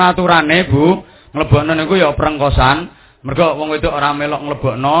 Nglebokno kuwi ana aturane, Bu. Nglebokno niku ya prengkosan. Mergo wong wedok ora melok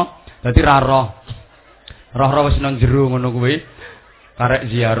nglebokno, dadi ra roh. Roh-roh wis nang jero ngono kuwi. Karek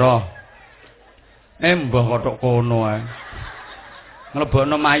ziarah. Mbah kotok kono ae.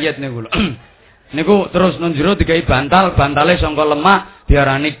 Nglebokno mayit niku lho. Niku terus nang jero dikai bantal, bantale sangka lemak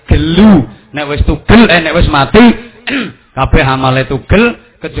diarani gelu. Nek wis tugel nek wis mati kabeh amale tugel,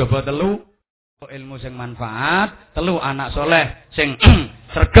 kejaba telu ilmu sing manfaat, telu anak soleh sing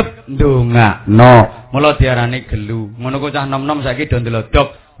sregep ndongakno. Mula diarani gelu. Ngono ku cah nom-nom saiki do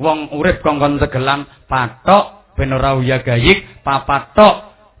ndelodok wong urip kongkon tegelan patok ben ora uya gayik, papat tok.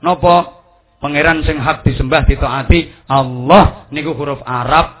 Napa? Pangeran sing hak disembah ditaati Allah niku huruf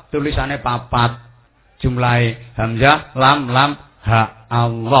Arab tulisane papat. Jumlahe hamzah lam ha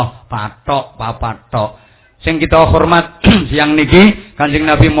Allah patok papat tok. Sing kita hormat siang niki Kanjeng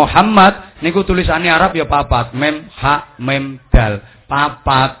Nabi Muhammad niku tulisane Arab ya papat, mem ha mem dal,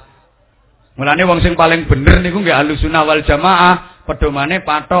 papat. Mulane wong sing paling bener niku nggih Ahlussunnah wal Jamaah, pedomane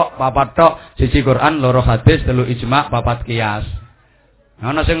patok papat tok, siji Quran, loro hadis, telu ijma, papat qiyas.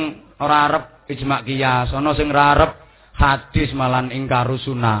 Ana sing ora arep ijma qiyas, ana sing ora arep hadis malan ingkaru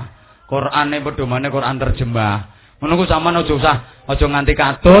sunnah. Qur'ane pedomane Quran terjemah. Ngono ku sampean aja nganti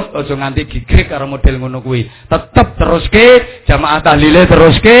katut, aja nganti gigrik karo model ngono kuwi. Tetep teruske jamaah tahlile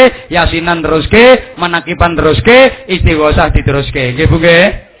teruske, yasinan teruske, manakiban teruske, istighosah diteruske. Nggih Bu nggih?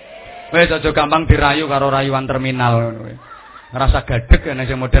 Wis aja gampang dirayu karo rayuan terminal ngono kuwi. Ngrasa gadeg nek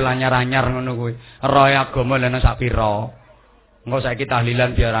sing model anyar-anyar ngono kuwi. Roe agama lene sak pira. Engko saiki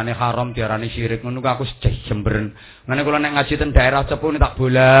tahlilan diarani haram, diarani syirik, ngono aku jemberen. Ngene kula nek ngaji ten daerah Cepu tak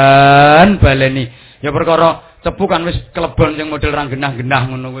bolan baleni. Ya perkara Cepu kan wis kelebon sing model rang genah-genah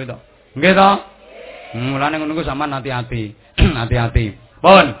ngono kuwi to. Nggih to? Mulane ngono ku sampean hati-hati. Hati-hati.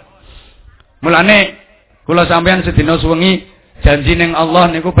 Pun. Mulane kula sampean sedina suwengi janji ning Allah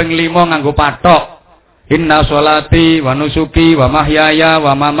niku ping 5 nganggo patok. Inna sholati wa nusuki wa mahyaya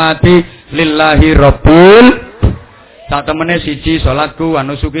wa mamati lillahi rabbil. Sak temene siji salatku, wa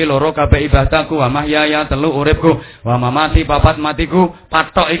nusuki loro kabeh ibadahku, wa mahyaya telu uripku, wa mamati papat matiku,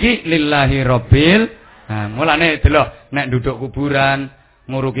 patok iki lillahi rabbil. Nah, mulane delok nek nduduk kuburan,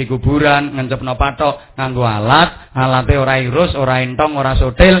 nguruki kuburan, ngencepno patok nganggo alat, alate ora irus, ora entong, ora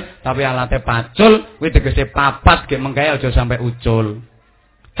sotil, tapi alate pacul, kuwi tegese papat gek mengkae aja sampai ucul.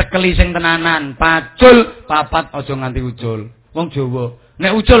 Cekeli sing tenanan, pacul, papat aja nganti ucul. Wong Jawa,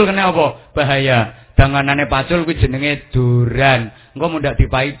 nek ucul kena apa? Bahaya. Danganane pacul kuwi jenenge duran. Engko mundak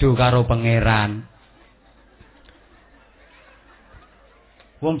dipaido karo pangeran.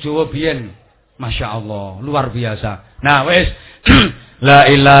 Wong Jawa biyen Masya Allah, luar biasa. Nah, wis la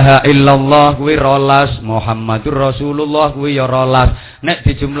ilaha illallah kuwi 12, Muhammadur Rasulullah kuwi ya 12. Nek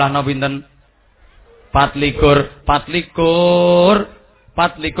dijumlahno pinten?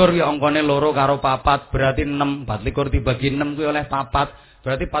 24 ya angkane loro karo papat, berarti 6. 24 dibagi 6 kuwi oleh papat.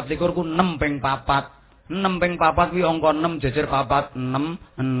 Berarti 24 ku 6 ping 4. 6 ping 4 kuwi angka 6 jejer papat 6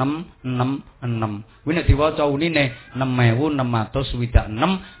 6 6 6. Kuwi nek diwaca unine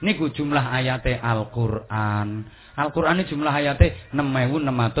 6626 niku jumlah ayate Al-Qur'an. Al-Qur'an iki jumlah ayate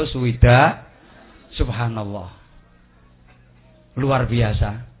 6620. Subhanallah. Luar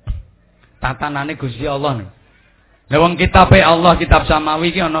biasa. Tatanane Gusti Allah nih. Lah wong kitabe Allah, kitab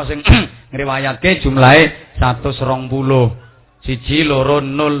samawi iki ana sing ngriwayatke jumlahe 120. 1 2 0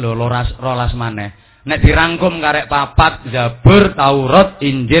 12 maneh. Nek dirangkum karek papat Zabur, Taurat,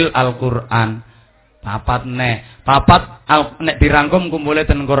 Injil, Al-Qur'an. Papat nek. Papat nek dirangkum kumpule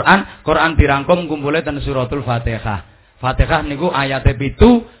ten Qur'an, Qur'an dirangkum kumpule ten suratul Fatihah. Fatihah niku ayate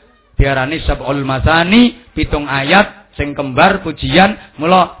 7 diarani sab'ul masani, 7 ayat sing kembar pujian.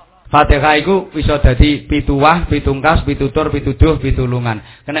 Mula Fatihah iku bisa dadi 7 wah, 7 kas, 7 tur, 7 duh, 7 tulungan.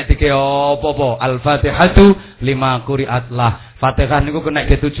 Kena dike apa-apa? Al-Fatihatu lima quri'at lah. Fatihah niku kena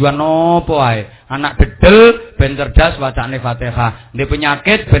ke tujuan apa ae? Anak bedel ben cerdas wacane Fatihah. Ndek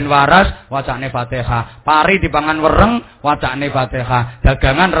penyakit ben waras wacane Fatihah. Pari dipangan wereng wacane Fatihah.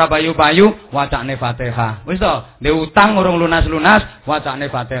 Dagangan ra payu-payu wacane Fatihah. Wis to, ndek utang urung lunas-lunas wacane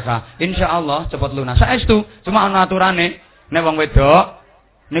Fatihah. Insyaallah cepet lunas. Saestu, cuma ana aturane. Nek wong wedok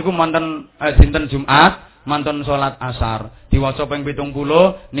niku manten dinten Jumat mantun salat asar diwaca ping 70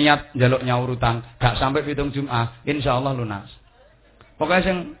 niat njaluk nyaur utang gak sampai 7 Jumat insyaallah lunas. Pokoke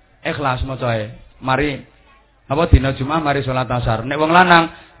sing ikhlas macae. Mari apa dina Jumat mari salat asar. Nek wong lanang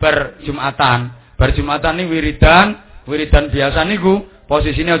bar Jumatan ni wiridan biasa niku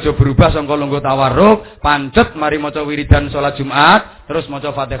posisine aja berubah saka lungguh tawarruk, pancet mari maca wiridan salat Jumat terus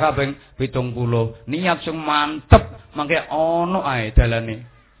maca Fatihah ping 70. Niat sing mantep mangke ana ae dalane.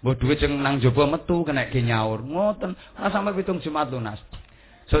 Mbok dhuwit sing nang jaba metu kena ge nyaur. Ngoten, ora sampe 7 Jumat lunas.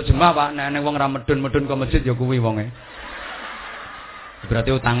 Sok Jumat Pak, nek wong ra medun-medun ke masjid ya kuwi wonge. Berarti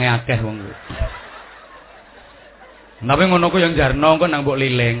utange akeh wong kuwi. Tapi ngono ku yang jarno engko nang mbok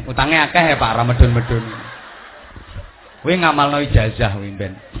liling, utange akeh ya Pak ra medun-medun. Kuwi ngamalno ijazah kuwi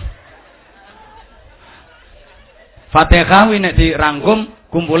ben. Fatihah kuwi nek dirangkum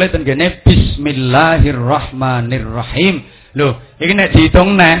kumpule ten gene Bismillahirrahmanirrahim. Loh, iki nek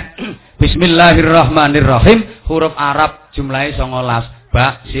diitung neh Bismillahirrahmanirrahim huruf Arab jumlahe 19.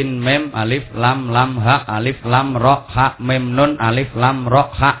 Ba, sin, mim, alif, lam, ha, alif, lam, ro, ha, mim, nun, alif, lam,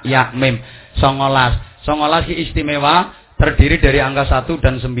 ro, ha, ya, mim. 19. 19 ki istimewa terdiri dari angka 1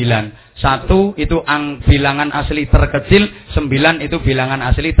 dan 9. 1 itu bilangan asli terkecil, 9 itu bilangan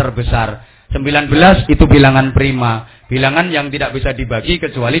asli terbesar. 19 itu bilangan prima, bilangan yang tidak bisa dibagi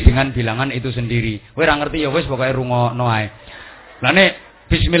kecuali dengan bilangan itu sendiri. Kowe ora ngerti ya wis pokoke rungokno ae. Lah nek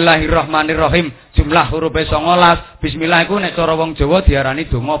Bismillahirrahmanirrahim jumlah hurufe 19. Bismillah iku nek cara wong Jawa diarani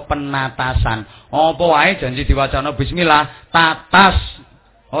donga penatasan. Apa wae janji diwacana bismillah, tatas.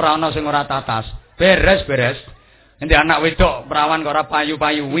 Ora ana sing ora tatas. Beres-beres. Endi anak wedok perawan kok ora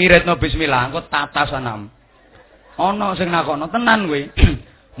payu-payu wiridno bismillah, engko tatas anam. Ana sing nakono tenan kuwi.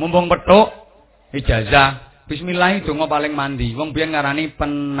 Mumpung petuk ijazah bismillah donga paling mandi. Wong biyen ngarani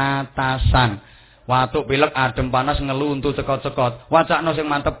penatasan. Watuk pilek adem panas ngelu untu cekot-cekot. Wacakno sing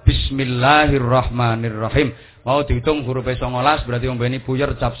mantep Bismillahirrahmanirrahim. Mau dihitung hurufe 19 berarti wong beni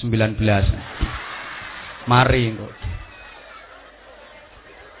puyer cap 19. Mari engko.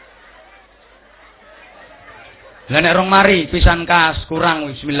 Lah nek rong mari pisan kas kurang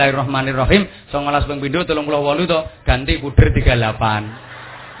Bismillahirrahmanirrahim 19 ping pindho 38 to ganti puder 38.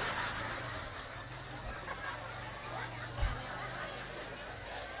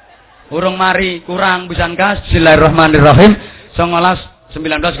 Urung mari kurang pisan kas Bismillahirrahmanirrahim 19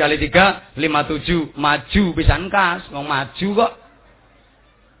 kali 3 57 maju pisan kas wong maju kok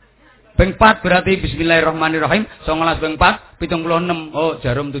ping 4 berarti Bismillahirrahmanirrahim 19 ping 4 76 oh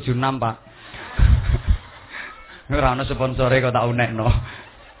jarum 76 Pak. Ora ana sponsore kok tak unekno.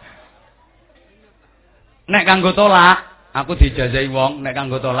 Nek kanggo tolak aku dijajahi wong nek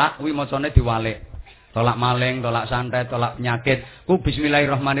kanggo tolak kuwi macane diwalik. Tolak maling, tolak santet, tolak penyakit. Ku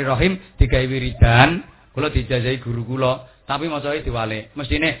Bismillahirrahmanirrahim digawe wiridan. Kula dijajahi guru kula, tapi macane diwalik.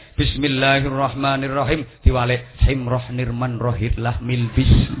 Mestine Bismillahirrahmanirrahim diwalik Himrohnirmanrohidlah milbis.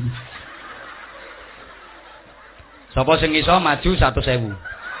 Sapa sing iso maju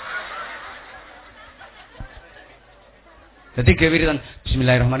 100.000. Jadi gawe wiridan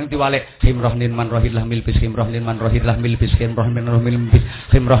Bismillahirrahmanirrahim diwalik Himrohnirmanrohidlah milbis Himrohnirmanrohidlah milbis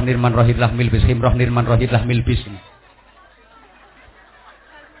Himrohnirmanrohidlah milbis Himrohnirmanrohidlah milbis.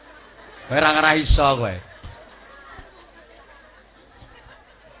 Kowe ora ngarah iso kowe.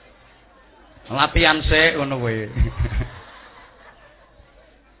 Latihan sik ngono kowe.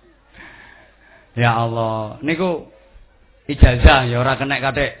 Ya Allah, niku ijazah ya ora kena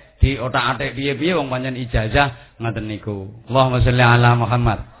kathek di otak-atik piye-piye wong pancen ijazah ngaten niku. Allahumma sholli ala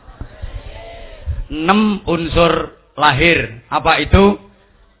Muhammad. 6 unsur lahir. Apa itu?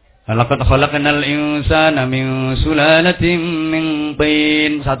 Laqad khalaqnal insana min sulalatin min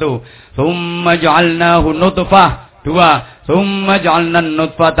tin. 1. Tsumma ja'alnahu nutfah. 2. Tsumma ja'alna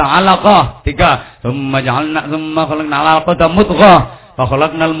an-nutfata 'alaqah. 3. Tsumma khalaqnal 'alaqata mudghah.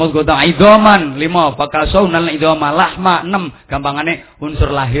 Fakhalaqnal mudghata 'idhaman. 5. Fakasawnal 'idhama lahma. 6. Gampangane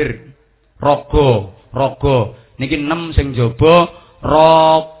unsur lahir. Raga. Niki 6 sing jaba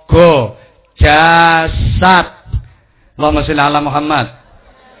raga. Jasad. Allahumma sholli ala Muhammad.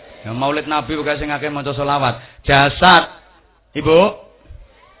 Ya Maulid Nabi uga sing akeh maca selawat. Jasad. Ibu.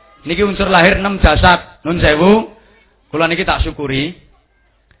 Niki unsur lahir 6 jasad. Nun sewu. Kula niki tak syukuri.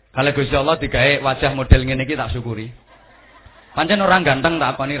 Kalau Gusti Allah digawe wajah model ngene iki tak syukuri. Pancen orang ganteng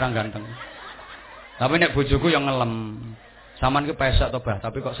tak akoni orang ganteng. Tapi nek bojoku yang ngelem. Saman ki pesek to, Bah,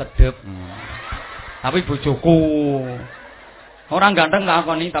 tapi kok sedep. Tapi bojoku. Orang ganteng tak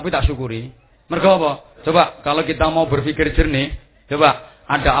akoni tapi tak syukuri. Mergo apa? Coba kalau kita mau berpikir jernih, coba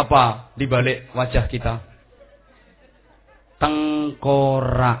ada apa di balik wajah kita?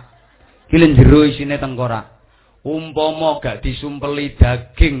 Tengkorak. Ki jero isine tengkorak. Umpama gak disumpeli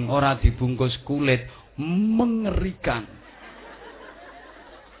daging, ora dibungkus kulit, mengerikan.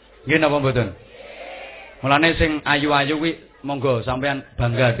 Nggih napa mboten? Mulane sing ayu-ayu kuwi monggo sampean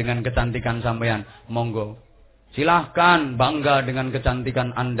bangga dengan kecantikan sampean, monggo. Silahkan bangga dengan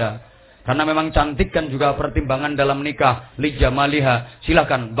kecantikan Anda. Karena memang cantik kan juga pertimbangan dalam nikah. Li jamaliha.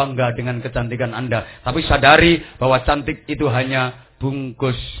 Silahkan bangga dengan kecantikan Anda. Tapi sadari bahwa cantik itu hanya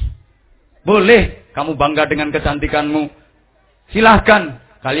bungkus. Boleh kamu bangga dengan kecantikanmu. Silahkan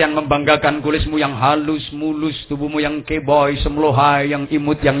kalian membanggakan kulismu yang halus, mulus, tubuhmu yang keboy, semlohai, yang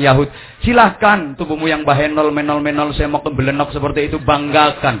imut, yang yahud. Silahkan tubuhmu yang bahenol, menol, semok, belenok seperti itu,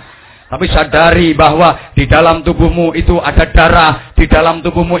 banggakan. Tapi sadari bahwa di dalam tubuhmu itu ada darah, di dalam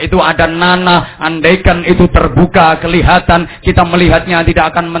tubuhmu itu ada nanah. Andaikan itu terbuka, kelihatan, kita melihatnya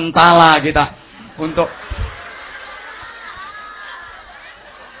tidak akan mentala kita untuk.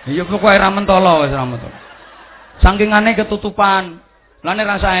 Iya pokoknya ra mentolo wis ra mentolo. Sangkingane ketutupan. Lane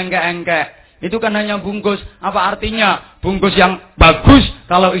rasa engkek-engkek. Itu kan hanya bungkus. Apa artinya? Bungkus yang bagus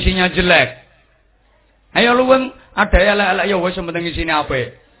kalau isinya jelek. Ayo luweng ada elek-elek ya wis penting isine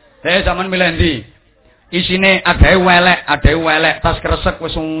apik. Zaman milih ndi? Isine adae welek, tas kresek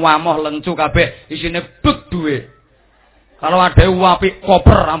wis wamoh lencu kabeh, isine bek duwe. Kalau adae apik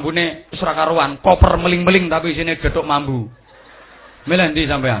koper ambune wis ora karuan, koper meling-meling tapi isine gethuk mambu. Milih ndi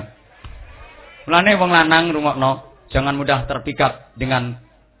sampean? Mulane wong lanang rungokno, jangan mudah terpikat dengan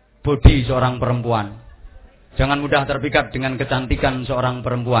bodi seorang perempuan. Jangan mudah terpikat dengan kecantikan seorang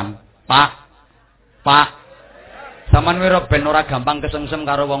perempuan. Pak sampean wira ben ora gampang kesengsem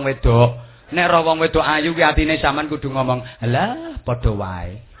karo wong wedok. Nek ro wong wedok ayu ki atine sampean kudu ngomong, "Halah, padha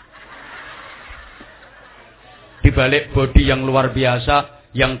wae." Di balik bodi yang luar biasa,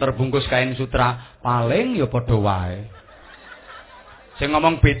 yang terbungkus kain sutra, paling ya padha wae. Sing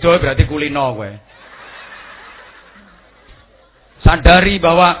ngomong beda berarti kulino kowe. Sadari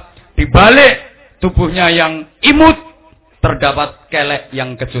bahwa di balik tubuhnya yang imut terdapat kelek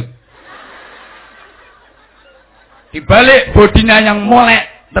yang kecut. Di balik bodinya yang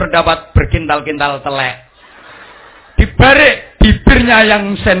molek terdapat berkintal-kintal telek. Di balik bibirnya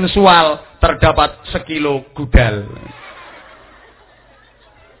yang sensual terdapat sekilo gudal.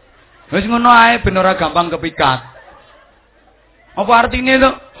 Wis ngono ae ben ora gampang kepikat. Apa artine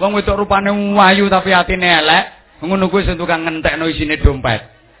to? Wong wedok rupane ayu tapi atine elek, ngono kuwi sing tukang ngentekno isine dompet.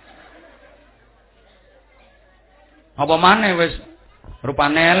 Apa maneh wis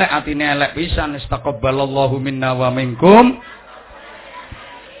rupane elek, atine elek pisan. Istaqabbalallahu minna wa minkum.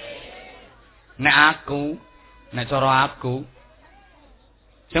 Nek cara aku,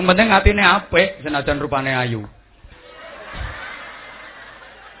 sing penting atine apik senajan rupane ayu.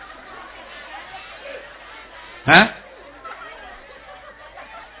 Hah?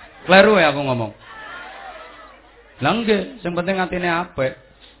 Kleru ya aku ngomong. Lah nggih, sing penting atine apik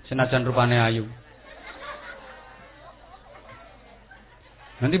senajan rupane ayu.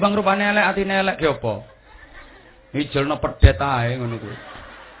 Nanti bang rupane elek atine elek ki apa? Ijelno pedet ae ngono kuwi.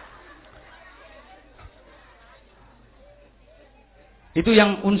 Itu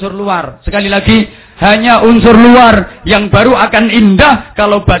yang unsur luar. Sekali lagi, hanya unsur luar yang baru akan indah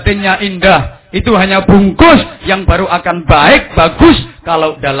kalau batinnya indah. Itu hanya bungkus yang baru akan baik, bagus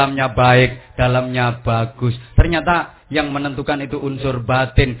kalau dalamnya baik, dalamnya bagus. Ternyata yang menentukan itu unsur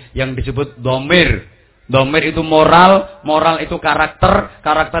batin yang disebut dhamir. Dhamir itu moral, moral itu karakter,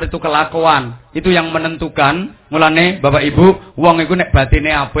 karakter itu kelakuan. Itu yang menentukan. Mulane Bapak Ibu, wong iku nek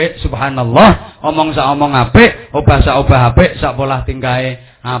batine apik, subhanallah, omong sak omong apik, obah sak obah apik, sak polah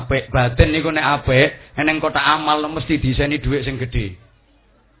tingkahe apik. Batin niku nek apik, eneng kotak amal mesti diseni dhuwit sing gedhe.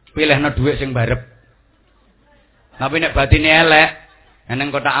 Pilihno dhuwit sing barep. Tapi nek batine elek,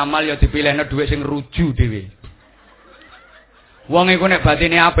 eneng kotak amal ya dipilihno dhuwit sing ruju dhewe. Wong iku nek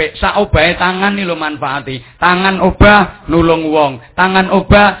batine apik, sak obahe tangan iki lho manfaati. Tangan obah nulung wong, tangan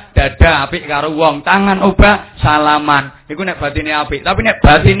obah dada apik karo wong, tangan obah salaman. Iku nek batine apik. Tapi nek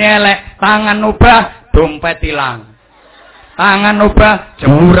batine elek, tangan obah dompet ilang. Tangan obah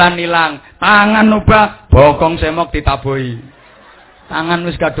jemuran ilang, tangan obah bokong semok ditabohi. Tangan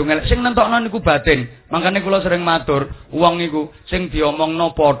wis kadung elek. Sing nentokno niku batin. Makane kula sering matur, wong iku sing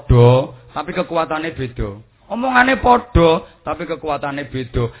diomongno padha, tapi kekuatane beda. Omongane padha tapi kekuatane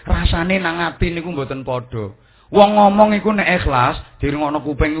beda. Rasane nang ati niku mboten padha. Wong ngomong iku nek ikhlas, dirungokno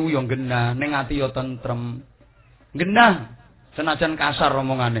kuping iku ya genah, ning ati ya tentrem. Genah. Senajan kasar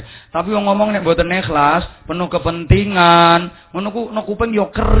omongane. Tapi wong ngomong nek mboten ikhlas, penuh kepentingan, ngono ku no kuping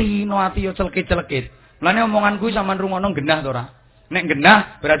yo keri, no ati yo celekit-celekit. Mulane omongan kuwi sampean rungono genah to ora? Nek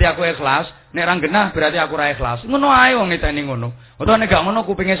genah berarti aku ikhlas, nek ra genah berarti aku ra ikhlas. Ngono ae wong ngiteni ngono. Utawa nek gak ngono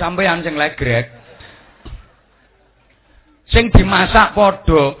kupinge sampean sing legrek. Sing dimasak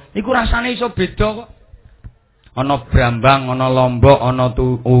padha, iku rasane iso beda kok. Ana brambang, ana lombok, ana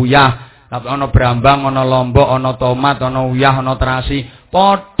uyah, tapi ana brambang, ana lombok, ana tomat, ana uyah, ana terasi,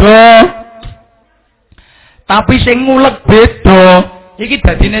 padha. Tapi sing ngulek beda, iki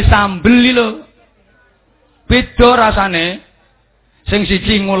dadine sambel lho. Beda rasane. Sing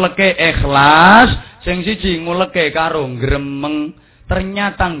siji nguleke ikhlas, sing siji nguleke karo gremeng.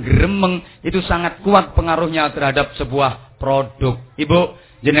 Ternyata gremeng itu sangat kuat pengaruhnya terhadap sebuah produk. Ibu,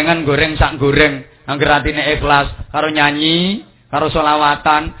 jenengan goreng sak goreng, angger atine ikhlas, karo nyanyi, karo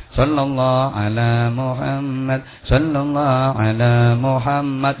selawatan, sallallahu ala Muhammad, sallallahu ala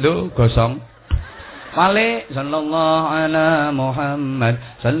Muhammad, lho gosong. Male sallallahu ala Muhammad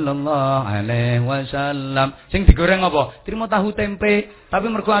sallallahu alaihi wasallam. Sing digoreng apa? Trimo tahu tempe,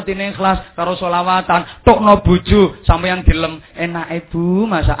 tapi mergo atine ikhlas karo selawatan. Tokno bojo sampeyan dilem, enake Bu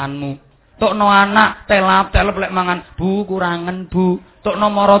masakanmu. Tokno anak telap-telep lek mangan, Bu kurangen Bu.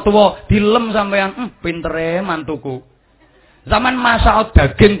 Tokno maratuwa dilem sampeyan, pintere mantuku. Zaman masak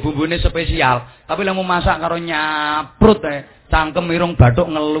daging bumbune spesial, tapi lek mau masak karo nyaprut cangkem irung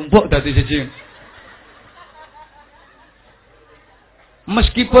bathuk ngelumpuk dadi siji.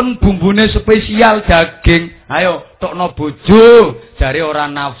 Meskipun bumbune spesial daging, ayo tokno bojo jare ora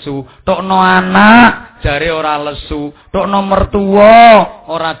nafsu, tokno anak jare ora lesu, tokno mertua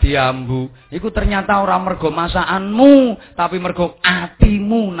ora diambu. Iku ternyata ora mergo masakanmu, tapi mergo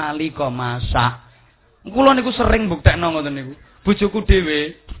atimu nalika masak. Kula niku sering buktekno ngoten niku. Bojoku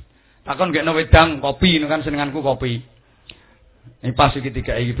dhewe takon gekno wedang kopi, kan senenganku kopi. Ini pas iki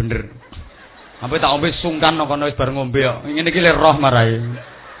tiga iki bener. Sampai tak ombe sungkan kono wis bar ngombe kok. Ngene iki le roh marai.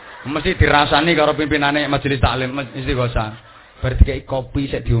 Mesti dirasani karo pimpinane majelis taklim istighosah. Bar dikeki kopi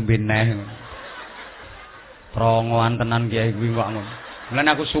sik diombe neh. Trongoan tenan kiai kuwi kok ngono. Mulane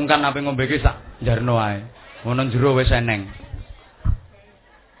aku sungkan ape ngombe iki sak jarno ae. Ngono jero wis eneng.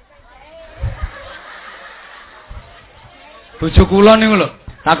 Bojo kula niku lho,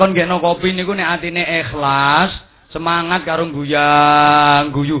 takon gekno kopi niku nek atine ikhlas, semangat karo guyang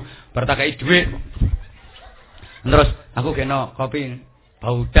guyu. Bertakai duit. Terus aku kena kopi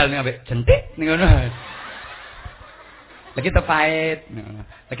baudal nih ambek jentik nih ngono. Lagi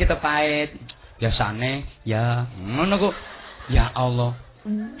tepait. Biasane ya ngono kok. Ya Allah,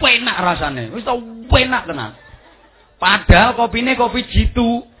 enak rasane. Wis tau enak tenan. Padahal kopine kopi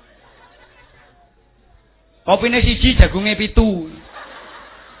jitu. Kopine siji jagunge 7.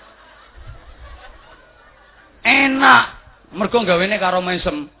 Enak. Mergo gawene karo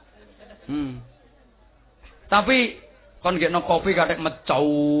mesem. Tapi kon gekno kopi kathek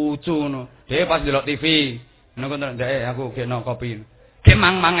mecucu ngono. Dhewe pas ndelok TV, ngono kon ndek aku gekno kopi. Gek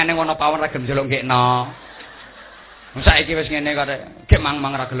mang-mangane ngono pawon ra gelem ndelok gekno. Saiki wis ngene kathek gek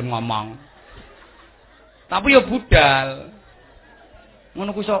mang-mang ra gelem ngomong. Tapi ya budal.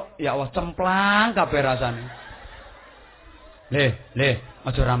 Ngono ku iso ya Allah cemplang kabeh rasane. Le,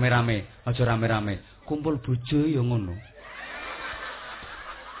 aja rame-rame. Kumpul bojo ya ngono.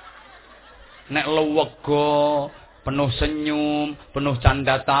 Nek lewego, penuh senyum, penuh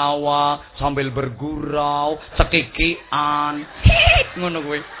canda tawa, sambil bergurau, cekikian, ngono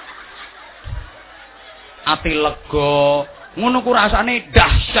kuwi. Ati lega, ngono ku rasane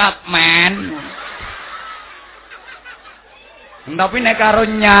dahsyat, men. Tapi nek karo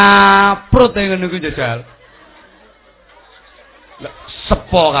nyaprut ngono ku jajal.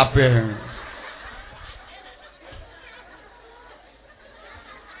 Sepo kabeh.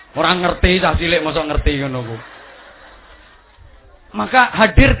 Orang ngerti, cah cilik mosok ngerti ngono ku. Maka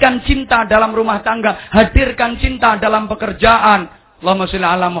hadirkan cinta dalam rumah tangga, hadirkan cinta dalam pekerjaan. Allahumma sholli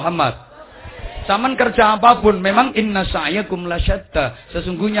ala Muhammad. Saman kerja apapun, memang inna sa'yakum lasyatta.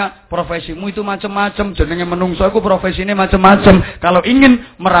 Sesungguhnya profesimu itu macam-macam. Jenenge menungso iku profesine macam-macam. Kalau ingin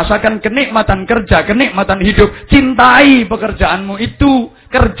merasakan kenikmatan kerja, kenikmatan hidup, cintai pekerjaanmu itu.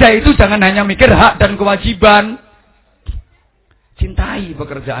 Kerja itu jangan hanya mikir hak dan kewajiban. Cintai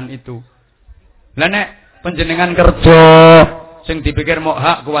pekerjaan itu. Lah nek panjenengan kerja sing dipikir mau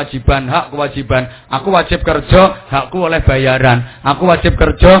hak kewajiban. Aku wajib kerja, hakku oleh bayaran. Aku wajib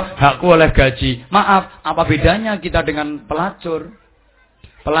kerja, hakku oleh gaji. Maaf, apa bedanya kita dengan pelacur?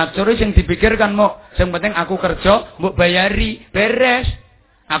 Pelacur sing dipikirkan mau sing penting aku kerja, mbok bayari, beres.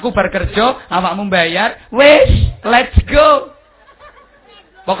 Aku bar kerja, awakmu bayar, wis, let's go.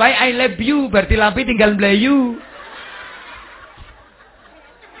 Pokoknya I love you, berarti lapi tinggal melayu.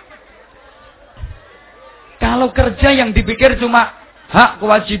 Kalau kerja yang dipikir cuma hak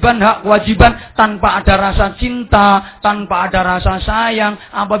kewajiban tanpa ada rasa cinta, tanpa ada rasa sayang,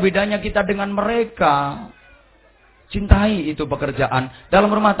 apa bedanya kita dengan mereka? Cintai itu pekerjaan.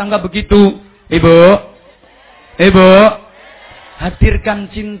 Dalam rumah tangga begitu, Ibu. Hadirkan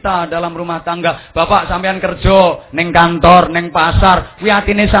cinta dalam rumah tangga. Bapak sampean kerja neng kantor, neng pasar, kuwi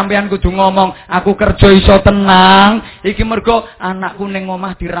atine sampean kudu ngomong, aku kerja iso tenang. Iki mergo anakku neng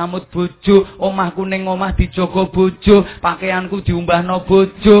omah diramut bojo, omahku neng omah dijaga bojo, pakaianku diumbahno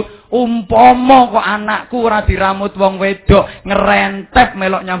bojo. Umpama kok anakku ora diramut wong wedok, ngerentep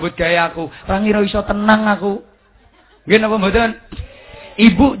melok nyambut gawe aku, ora ngira iso tenang aku. Nggih napa mboten?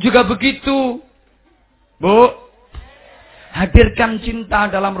 Ibu juga begitu. Bu, hadirkan cinta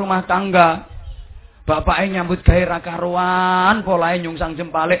dalam rumah tangga. Bapaknya nyambut gawe ra karuan, polahe nyungsang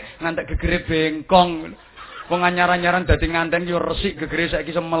jempale ngantek gegere bengkong. Wong anyar-anyaran dadi nganten yo resik gegere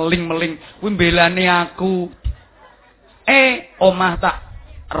saiki semeling-meling. Kuwi mbelani aku. Omah tak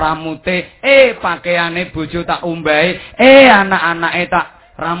ramute, pakaiane bojo tak umbahe, anak-anake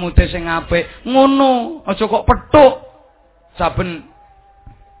tak ramute sing apik. Ngono, aja kok pethuk. Saben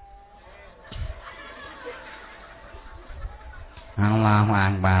Allahu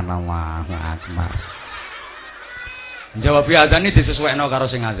Akbar, Allahu Akbar. Jawab azan ini disesuaikan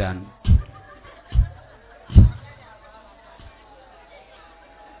karo sing azan.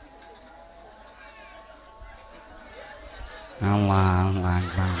 Allahu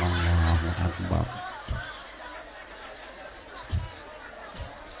Akbar, Allahu Akbar.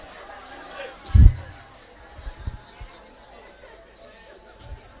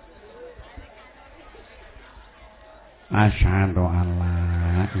 Asyhadu an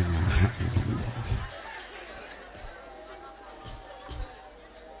la ilaha illallah.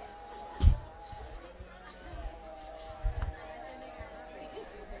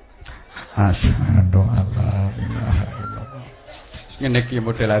 Asyhadu an la ilaha illallah. Ngene iki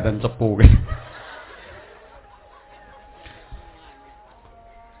model adzan cepu ki.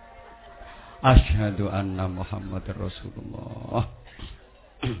 Asyhadu anna Muhammadar Rasulullah.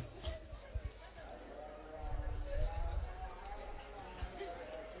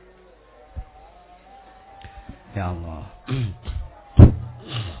 Ya Allah.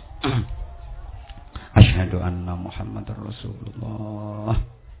 Asyhadu anna Muhammadar Rasulullah.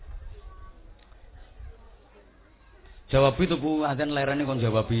 Jawab itu Bu, adzan lerane kon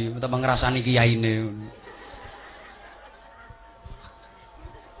jawabi, utawa ngrasani kiyaine.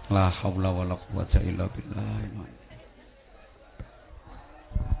 La haula wala quwwata illa billah.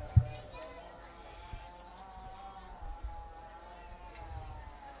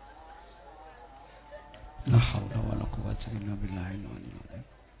 La haula wala quwwata illa billahi al-aliyyil azim.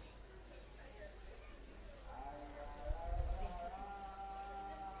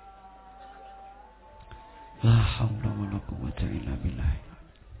 La haula wala quwwata illa billahi.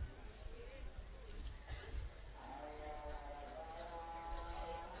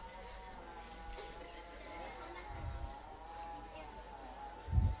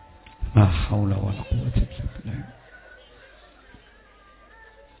 La haula wala quwwata illa billah.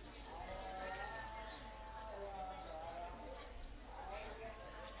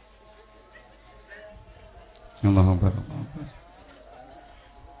 Allahu Akbar.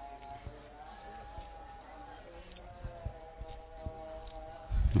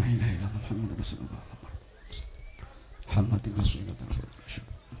 La ilaha illallah Muhammadur Rasulullah. Muhammadin Rasulullah.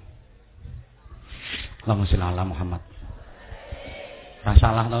 Allahumma sholli ala Muhammad. Ra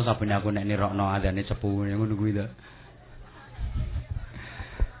salah tau sabene aku nek nirokno adzane cepu ngono kuwi to.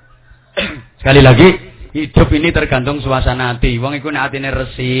 Sekali lagi, hidup ini tergantung suasana hati. Wong iku nek atine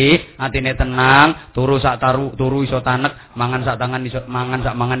resik, atine tenang, turu sak turu iso tanek, mangan sak tangan iso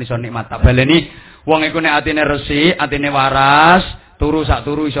mangan iso nikmat. Tak baleni, wong iku nek atine resik, atine waras, turu sak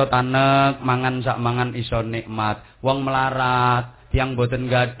turu iso tanek, mangan sak mangan iso nikmat. Wong melarat, tiyang boten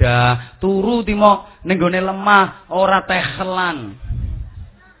gadah, turu timo ning gone lemah, ora tehelan.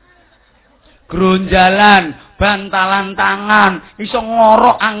 Gronjalan, bantalan tangan, iso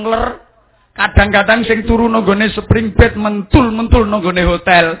ngorok angler. Kadang-kadang sing turu nanggone spring bed mentul-mentul nanggone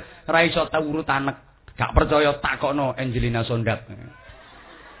hotel, ra iso turu tanek. Gak percaya takokno Angelina Sondat.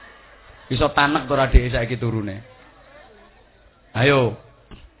 Iso tanek to ora dhek saiki turune. Ayo.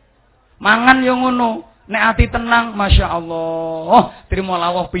 Mangan yo ngono. Nek ati tenang, Masya Allah. Trimo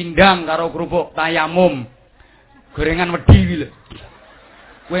lawuh pindang karo kerupuk tayamum. Gorengan wedi iki lho.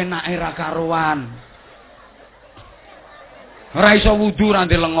 Kowe enake ra karuan. Ora iso wudu ra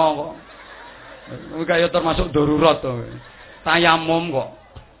lengo kok. Kuwi kaya termasuk darurat to. Tayamum kok.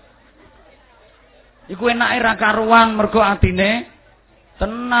 Iku enake ra karuan mergo atine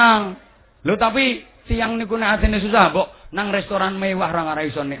tenang. Lho tapi Tiang niku nek atine susah mbok nang restoran mewah ora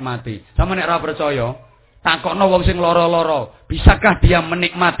iso nikmati. Sama nek ora percaya, takokno wong sing lara-lara, bisakah dia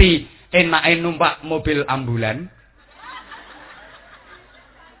menikmati enake numpak mobil ambulan?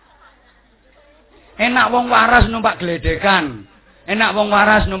 Enak wong waras numpak gledekan. Enak wong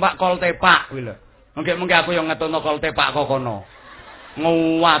waras numpak kol tepak kuwi lho. Mungkin aku yang ngetono kol tepak kok kono.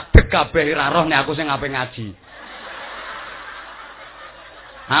 Nguwadeg kabeh ora roh nek aku sing ape ngaji.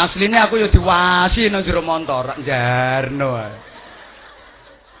 Asline aku yo diwasi nang jero montor, jarno.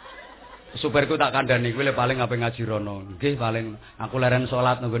 Supirku tak kandhani kuwi paling ape ngaji rono. Nggih paling aku leren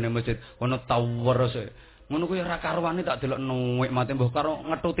salat nang gone masjid, ono tower sik. Ngono kuwi ora karuane tak delok nuwik mate mbah karo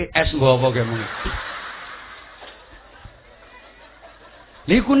ngetuti es mbah apa ge mung.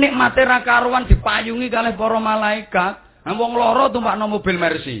 Niku nikmate ra karuan dipayungi kalih para malaikat. Nah, wong lara tumpakno mobil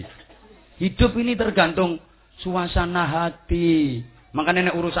Mercy. Hidup ini tergantung suasana hati.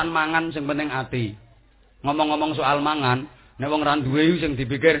 Makanya nek urusan mangan sing penting ati. Ngomong-ngomong soal mangan, nek wong ra duwe sing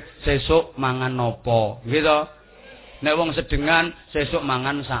dipikir sesuk mangan nopo, gitu. Nek wong sedengan sesuk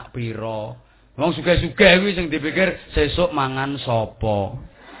mangan sak pira. Wong sugih-sugih kuwi sing dipikir sesuk mangan sapa.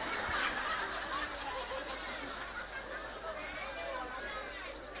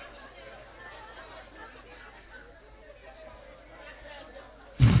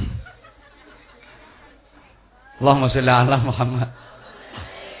 Allahumma sholli ala Muhammad.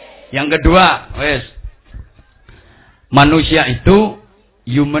 Yang kedua, wes. Manusia itu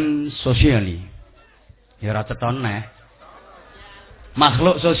human socially. Ya ora ceton neh.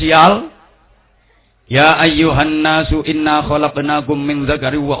 Makhluk sosial. Ya ayyuhan nasu inna khalaqnakum min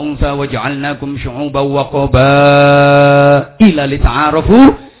dzakari wa untha wa ja'alnakum syu'uban wa qabaila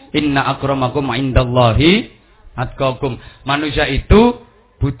lita'arafu inna akramakum 'indallahi atqakum. Manusia itu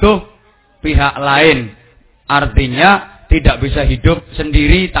butuh pihak lain. Artinya tidak bisa hidup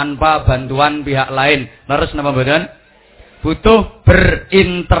sendiri tanpa bantuan pihak lain. Leres napa mboten? Butuh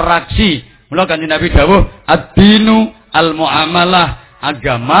berinteraksi. Mula Kanjeng Nabi dawuh, ad-dinu al-muamalah.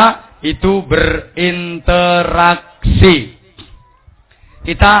 Agama itu berinteraksi.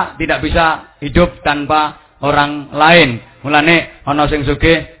 Kita tidak bisa hidup tanpa orang lain. Mulane ana sing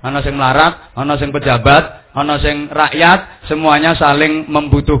sugih, ana sing melarat, ana sing pejabat, ana sing rakyat, semuanya saling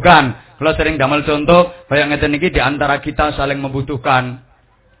membutuhkan. Kalau sering damel contoh, kayak ngeten iki di antara kita saling membutuhkan.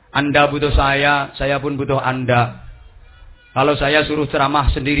 Anda butuh saya pun butuh Anda. Kalau saya suruh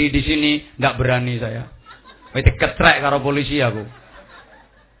ceramah sendiri di sini, ndak berani saya. Wis diketrek karo polisi aku.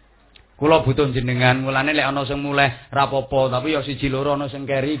 Kula butuh jenengan, mulane lek ana sing muleh rapopo, tapi ya siji loro ana sing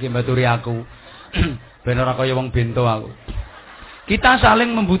keri nggih mbaturi aku. Ben ora kaya wong bento aku. Kita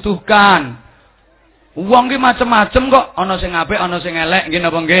saling membutuhkan. Wong ki macem-macem kok, ana sing apik, ana sing elek, nggih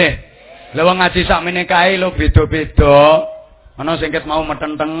napa nggih? Lah wong ngaji sakmene kae lho beda-beda. Ana sing ket mau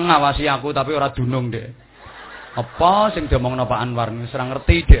metenteng ngawasi aku tapi ora dunung, Dek. Apa sing diomongno Pak Anwar wis ora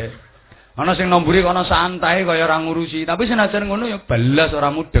ngerti, Dek. Ana sing nomburi kono santai kaya ora ngurusi, tapi senajan ngono ya belas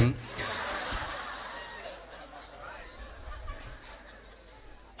ora mudeng.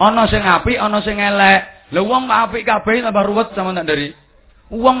 Ana sing apik, ana sing elek. Lah wong kok apik kabeh tambah ruwet sama tak dari.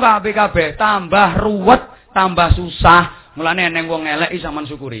 Wong kok apik kabeh tambah ruwet, tambah susah. Mulane eneng wong elek iki sampean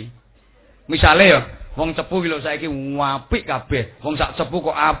syukuri. Misale ya, wong cepu iki lho saiki apik kabeh. Wong sak cepu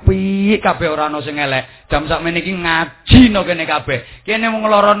kok apik kabeh ora ana sing elek. Jam sakmene iki ngaji no kene kabeh. Kene wong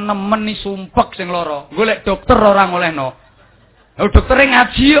lara nemen ni sumpek sing lara. Golek dokter ora ngolehno. Lho doktere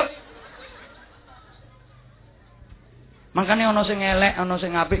ngaji yo. Makane ana sing elek, ana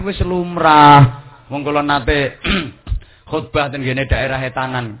sing apik wis lumrah. Wong kula nate khutbah ten kene daerah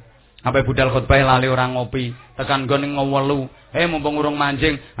Etanan. Sampai budal khutbah lali orang ngopi, tekan gone ngewelu. Mumpung urung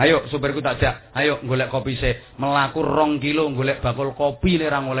mancing, ayo supirku tak jak. Ayo golek kopi sik. Melaku 2 kilo golek bakul kopi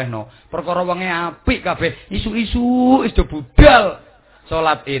le ra ngolehno. Perkara wonge apik kabeh. Isu-isu wis do budal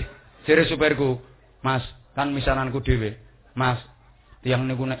salat Id. Jere supirku, "Mas, kan misananku dhewe. Mas, tiyang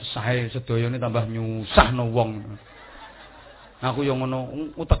niku nek sae sedayane tambah nyusahno wong." Aku yo ngono,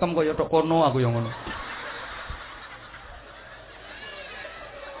 utekem kaya tok kono aku yo ngono.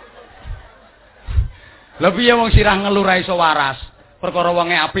 Lebih ya wong sirah ngelu ra iso waras. Perkara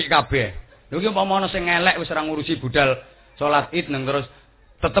wonge apik kabeh. Lho iki umpama ana sing elek wis ora ngurusi budal salat Id nang terus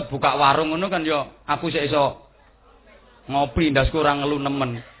tetep buka warung ngono kan ya aku sik iso ngopi ndasku ora ngelu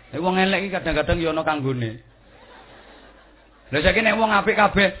nemen. Nek wong elek iki kadang-kadang ya ana kanggone. Lah saiki nek wong apik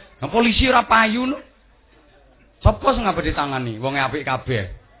kabeh, polisi ora payu lho. Sapa sing ngabe ditangani? Wong apik kabeh.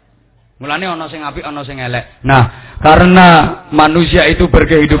 Mulane ana sing apik, ana sing elek. Nah, karena manusia itu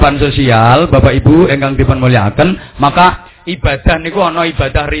berkehidupan sosial, Bapak Ibu ingkang dipun mulyakaken, maka ibadah niku ana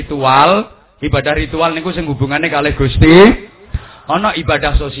ibadah ritual. Ibadah ritual niku sing hubungane kalih Gusti ana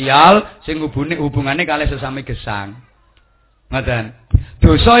ibadah sosial sing hubungane kalih sesami gesang. Ngoten.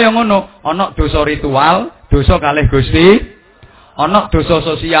 Dosa yang ngono, ana dosa ritual, dosa kalih Gusti, ana dosa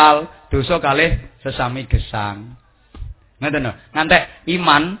sosial, dosa kalih sesami gesang. Ngoten lho. Ngantek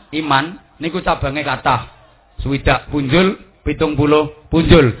iman niku cabange kathah. Swidak punjul, 70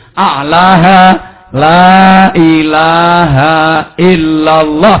 punjul. A'laha la ilaha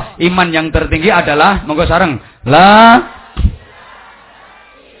illallah. Iman yang tertinggi adalah monggo sareng. La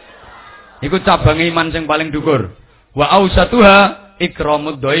iku cabange iman sing paling dhuwur. Wa ausatuha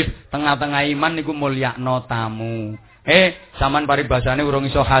ikramud dhaif. Tengah-tengah iman niku mulyakno tamu. Sampean paribasane urung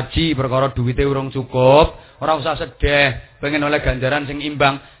iso haji perkara duwite urung cukup, ora usah sedih, pengen oleh ganjaran sing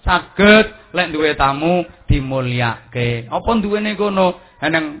imbang, saged lek duwe tamu dimulyake. Apa duwene kono?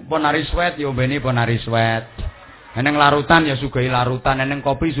 Eneng ponari swet ya ombene ponari swet. Eneng larutan ya sugoi larutan, eneng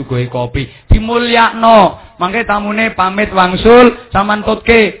kopi sugoi kopi. Dimulyakno. Mangke tamune pamit wangsul sampean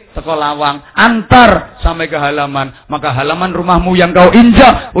tutke teko lawang, antar sampai ke halaman. Maka halaman rumahmu yang kau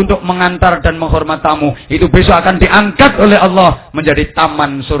injak untuk mengantar dan menghormat tamu itu besok akan diangkat oleh Allah menjadi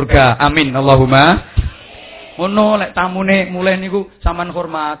taman surga. Amin Allahumma. Ngono lek tamune mulai niku sampean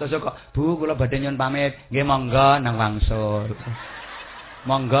hormat aja kok, Bu kula badhe nyuwun pamit. Nggih monggo nang wangsul.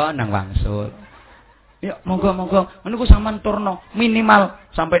 Monggo nang wangsul. Ya monggo niku sampean turno minimal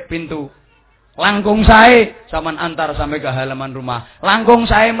sampai pintu. Langkung sae sampean antar sampai ke halaman rumah. Langkung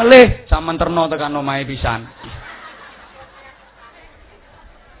sae melih sampean terno tekan omahe pisan.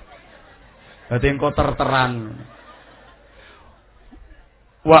 Dadi engko terteran.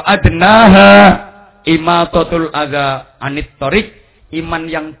 Wa adnaha imatatul adza anit thariq. Iman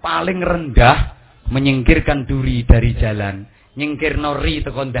yang paling rendah menyingkirkan duri dari jalan, nyingkirno ri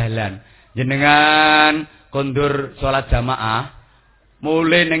tekan dalan. Jenengan kondur salat jamaah,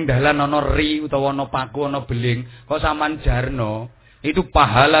 mulai ning dalan ana ri utawa ana paku ana beling, kok sampean jarno, itu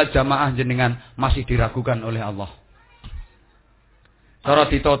pahala jamaah jenengan masih diragukan oleh Allah. Cara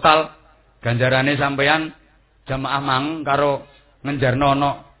ditotal ganjarane sampean jamaah mang karo ngenjarno ana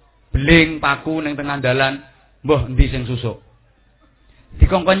beling paku ning tengah dalan, mbah endi sing susuk.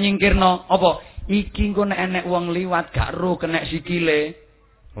 Dikongkon nyingkirno, apa? Iki engko nek enek wong liwat gak ro kenek sikile.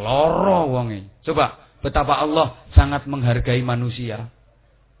 Loro wonge. Coba betapa Allah sangat menghargai manusia.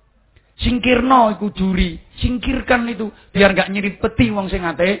 Singkirno iku juri, singkirkan itu biar gak nyiripeti wong sing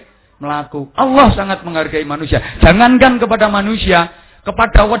ate mlaku. Allah sangat menghargai manusia. Jangankan kepada manusia,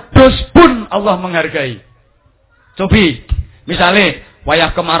 kepada wedhus pun Allah menghargai. Cobi, misale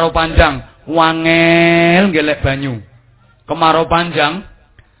wayah kemarau panjang, wangel gelek banyu. Kemarau panjang,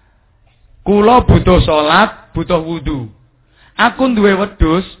 kula butuh salat, butuh wudu. Aku duwe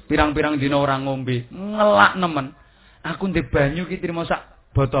wedhus, pirang-pirang dina ora ngombe, ngelak nemen. Aku ndek banyu iki trimo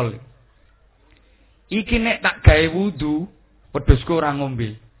sak botol. Iki nek tak gawe wudu, wedhusku ora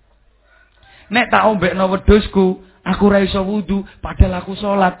ngombe. Nek tak ombekno wedhusku, aku ora iso wudu, padahal aku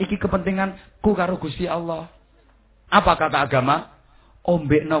salat. Iki kepentinganku karo Gusti Allah. Apa kata agama?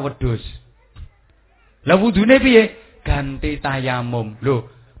 Ombekno wedhus. Lah wudune piye? Ganti tayamum. Lho,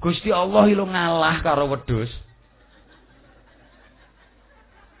 Gusti Allah iki lho ngalah karo wedhus.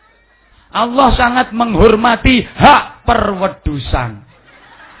 Allah sangat menghormati hak perwedusan.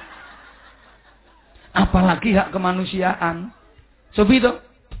 Apalagi hak kemanusiaan. Sobi itu.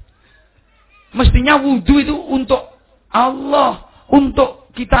 Mestinya wudu itu untuk Allah,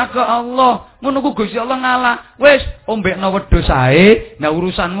 untuk kita ke Allah. Menunggu Gusti Allah ngalah. Wes, ombekno wedhus ae, nah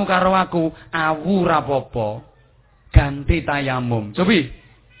urusanmu karo aku, awu rapopo. Ganti tayamum. Sobi.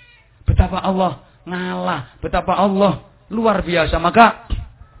 Betapa Allah ngalah, betapa Allah luar biasa. Maka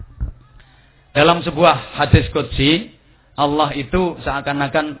dalam sebuah hadis qudsi, Allah itu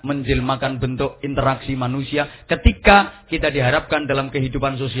seakan-akan menjelmakan bentuk interaksi manusia ketika kita diharapkan dalam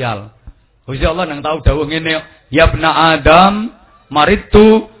kehidupan sosial. Gusti Allah nang tahu dawuh ngene, ya bna Adam,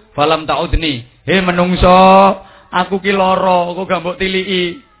 maritu falam ta'udni. Menungso, aku ki lara, kok gak mbok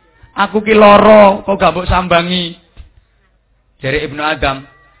tiliki. Aku ki lara, kok gak mbok sambangi. Jare Ibnu Adam,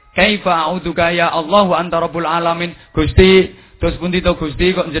 kaifa a'udzuka ya Allah wa anta rabbul alamin. Gusti, terus pundi to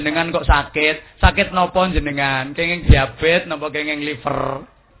Gusti kok jenengan kok sakit? Sakit napa jenengan? Kenging diabetes napa kenging liver?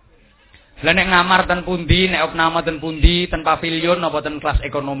 Lah nek ngamar ten pundi, nek opname ten pundi, ten pavilion napa ten kelas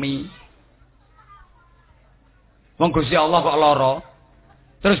ekonomi? Wong Gusti Allah kok lara.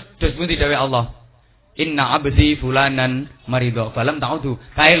 Terus pundi dawuh Allah? Inna abdi fulanan maridho falam ta'udu.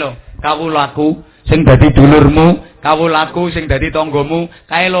 Kae lho, kawulaku sing dadi dulurmu, kawulaku sing dadi tanggamu,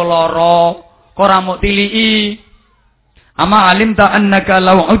 kae lho lara, kok ora mok tiliki. Ama alimta annaka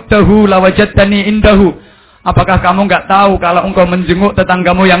law udtahu lawajadtani indahu. Apakah kamu enggak tahu kalau engkau menjenguk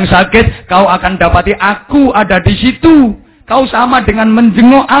tetanggamu yang sakit, kau akan dapati aku ada di situ. Kau sama dengan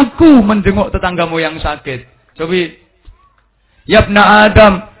menjenguk aku, menjenguk tetanggamu yang sakit. Coba. Yabna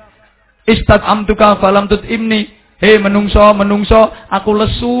Adam, istad'amtuka falam tut'imni. Hei menungso, aku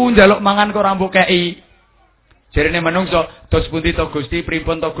lesu njaluk mangan kok rambuk kei. Jarene menungso, dos pundi to Gusti,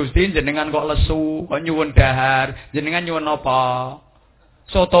 pripun to Gusti, jenengan kok lesu, kok nyuwun dahar, jenengan nyuwun napa?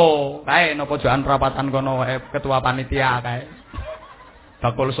 Soto, kae napa jokan perapatan kono wae ketua panitia kae.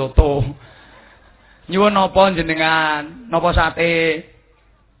 Bakul soto. Nyuwun napa jenengan? Napa sate?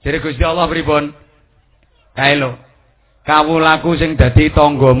 Jare Gusti Allah pripun? Kae lho. Kawulaku sing dadi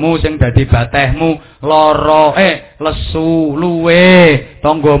tanggamu, sing dadi batehmu lara, lesu, luwe.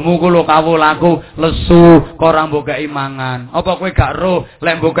 Tanggamu ku lho kawulaku lesu, kok ora mbokeki mangan. Apa kowe gak roh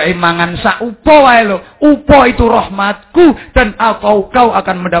lek mbokeki mangan sak upa wae lho. Upa itu rahmatku dan kau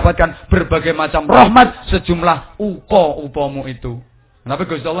akan mendapatkan berbagai macam rahmat sejumlah upa-upamu itu. Tapi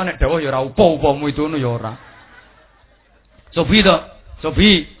Gusti Allah nek dawuh ya ora upa-upamu itu ngono ya ora. Sofi.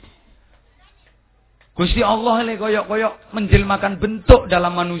 Gusti Allah le koyok menjelmakan bentuk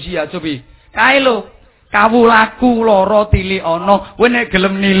dalam manusia. Cobi. Kae lho, kawulaku lara tili ana, kowe nek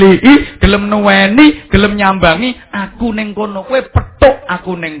gelem niliki, gelem nuweni, gelem nyambangi, aku ning kono, kowe petuk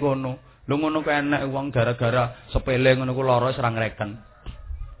aku ning kono. Lho ngono kok enek wong gara-gara sepele ngono ku lara serang reken.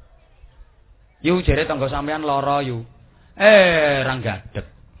 Yu jere tangga sampean lara yu. Ra gadeg.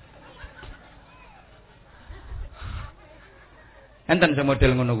 Enten sing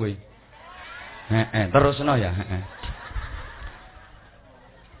model ngono kuwi. Terusno ya.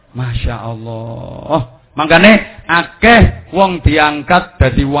 Masya Allah. Makanya akeh wong diangkat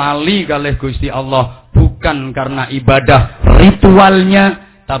dadi wali kalih Gusti Allah bukan karena ibadah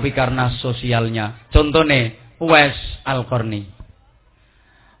ritualnya, tapi karena sosialnya. Contone Uwais Al-Qarni.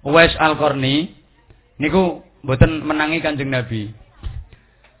 Uwais Al-Qarni niku mboten menangi Kanjeng Nabi.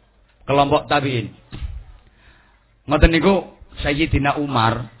 Kelompok tabi'in. Ngoten niku Sayyidina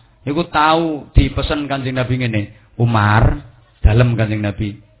Umar niku tahu dipesen Kanjeng Nabi ngene, Umar, dalem Kanjeng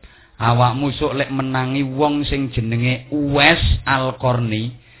Nabi. Awakmu sok lek menangi wong sing jenenge Uwais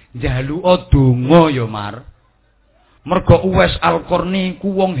Al-Qarni, njaluka donga ya, Mar. Mergo Uwais Al-Qarni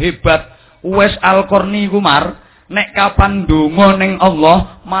ku wong hebat. Uwais Al-Qarni ku, Mar, nek kapan donga ning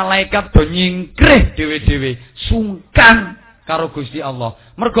Allah, malaikat do nyingkrih dhewe-dhewe, sungkan karo Gusti Allah.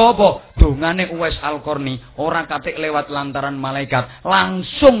 Mergo apa? Dongane Uwais Al-Qarni ora katik lewat lantaran malaikat,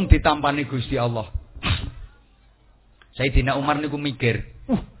 langsung ditampani Gusti Allah. Sayyidina Umar niku mikir,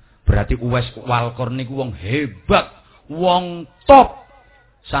 berarti Uwais Al-Qarni ku wong hebat, wong top.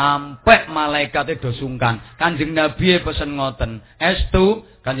 Sampai malaikate do sungkan. Kanjeng Nabi pesen ngoten. Estu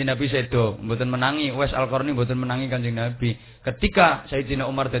Kanjeng Nabi sedo, mboten menangi Uwais Al-Qarni, mboten menangi Kanjeng Nabi. Ketika Sayyidina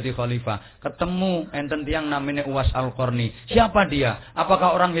Umar jadi khalifah, ketemu enten tiyang namanya Uwais Al-Qarni. Siapa dia?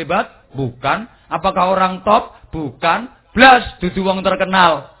 Apakah orang hebat? Bukan. Apakah orang top? Bukan. Blas dudu wong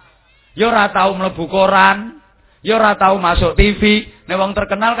terkenal. Ya ora tau mlebu koran, ya ora tau masuk TV. Nek wong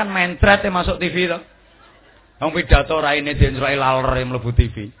terkenal kan mentret masuk TV to. Wong pidato raine diencroki laler mlebu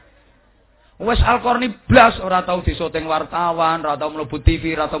TV. Uwais Al-Qarni blas ora tau disyuting wartawan, ora tau mlebu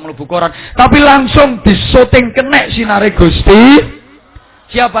TV, ora tau mlebu koran, tapi langsung disyuting kenek sinare Gusti.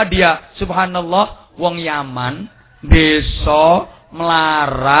 Siapa dia? Subhanallah, wong Yaman, desa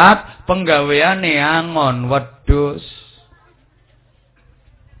melarat, penggaweane angon wedhus.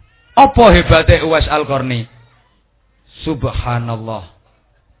 Apa hebate Uwais Al-Qarni? Subhanallah.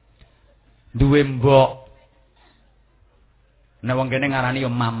 Duwe mbok. Nek wong kene ngarani ya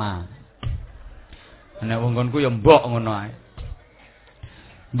mama. Nek wong konku ya mbok ngono ae.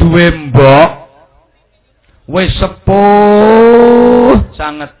 Duwe mbok wis sepuh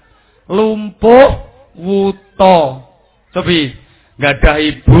sanget, lumpuh wuta. Cobi, gadah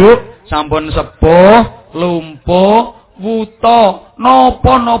ibu sampun sepuh, lumpuh, wuta.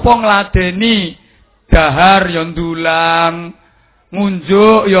 Napa-napa ngladeni. Dahar ya ndulang,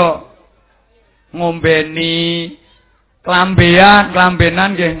 ngunjuk ya ngombeni.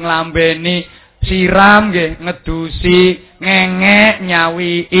 Klambenan nggih nglambeni, siram nggih ngedusi, ngengek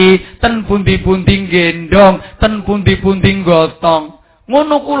nyawiki, ten pundi-pundi gendong, ten pundi-pundi gotong.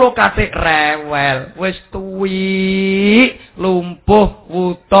 Ngono kulo katik rewel, wis tuwi, lumpuh,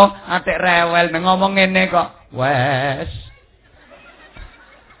 wuta, atik rewel. Nek ngomong ngene kok, wes.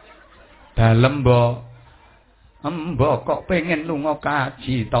 Dalem mbok. Mbok kok pengen lunga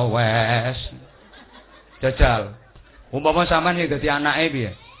kaji to wes. Jajal. Umpama sampean iki dadi anake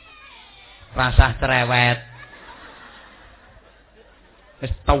piye? Rasah cerewet. Wis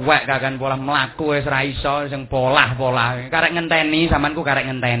tuwek kakan pola mlaku wis ra iso sing polah-polah. Karek ngenteni sampeanku karek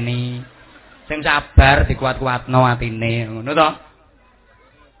ngenteni. Sing sabar dikuat-kuatno atine, ngono to.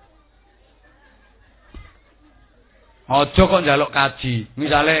 Aja kok njaluk kaji.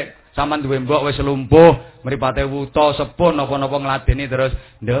 Misale sampean duwe mbok wis lumpuh, mripate wuta, sepuh napa-napa ngladeni terus,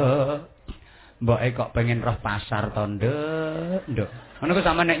 "Nduk, mboke kok pengen roh pasar to, Nduk." Ngono ku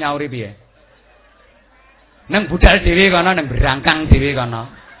sampean nek nyauri piye? Nang budal dhewe kono, nang berangkang dhewe kono.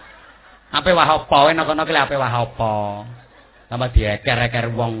 Ape wah apa? Enak kono ki ape wah apa? Tambah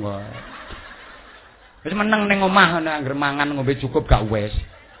dieker-eker wong kok. Wis meneng ning omah ana anggere mangan ngombe cukup gak wis.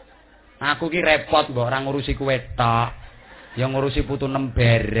 Aku ki repot mbok ora ngurusi kowe tok. Ya ngurusi putu nem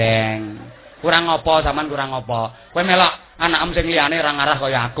bereng. Kurang apa sampean kurang apa? Kowe melok anakem sing liyane ora ngarah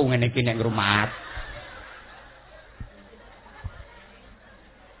kaya aku ngene iki nek ngrumat.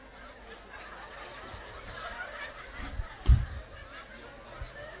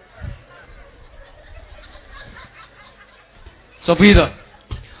 Sopi to.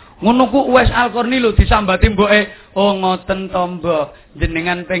 Ngono ku Uwais Al-Qarni lho disambati mboke, "Oh ngoten to, Mbok.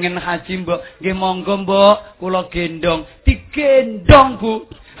 Jenengan pengen haji, Mbok. Nggih monggo, Mbok. Kula gendong." Digendong, Bu.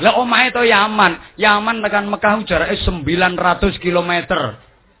 Lah omahe to Yaman. Yaman tekan Mekah jarake 900 km.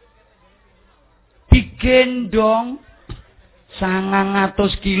 Digendong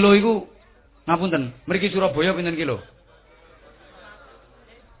 900 kilo iku. Ngapunten, mriki Surabaya pinten kilo?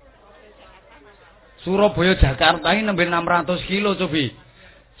 Surabaya Jakarta ini nembe 600 kilo cobi.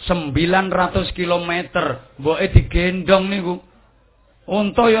 900 kilometer. Mboke digendong niku.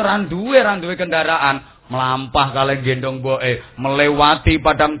 Unta ya ora duwe kendaraan. Melampah kalih gendong mboke, melewati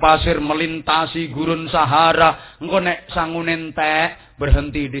padang pasir, melintasi gurun Sahara. Engko nek sangune entek,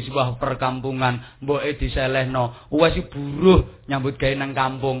 berhenti di sebuah perkampungan. Mboke diselehno. Wes buruh nyambut gawe nang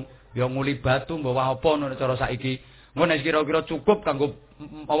kampung. Ya nguli batu mbok apa ngono cara saiki. Engko nek kira-kira cukup kanggo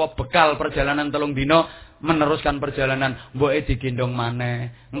bekal perjalanan 3 dina meneruskan perjalanan mboke digendong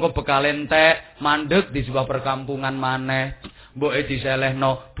maneh. Engko bekal entek mandeg di sebuah perkampungan maneh. Mboke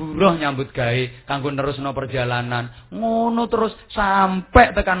diselehno buruh nyambut gawe kanggo nerusno perjalanan. Ngono terus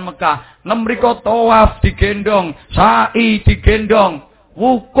sampai tekan Mekah. Nemriko tawaf digendong, sa'i digendong,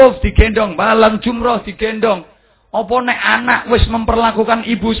 wukuf digendong, balang jumroh digendong. Apa nek anak wis memperlakukan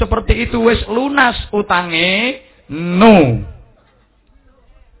ibu seperti itu wis lunas utange? No.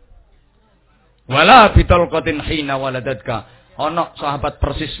 Wala bitalqatin hina waladatka. Ana sahabat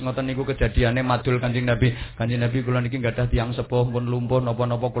persis ngoten niku kejadiane madul Kanjeng Nabi. Kanjeng Nabi kula niki gadah tiyang sepuh pun lumpuh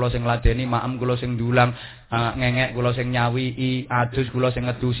napa-napa kula sing ngladeni, maem kula sing dulang, ngengek kula sing nyawii, adus kula sing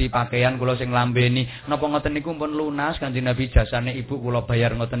ngedusi, pakaian kula sing lambeni. Napa ngoten niku pun lunas Kanjeng Nabi, jasane ibu kula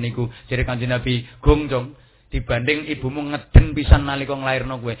bayar ngoten niku. Jere Kanjeng Nabi, "Gong, Jong, dibanding ibumu ngeden pisan nalika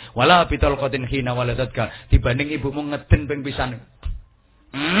nglairno kowe. Wala bitalqatin hina waladatka." Dibanding ibumu ngeden ping pisan.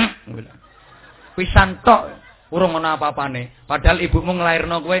 Pisan tok urung ana apa-apane. Padahal ibumu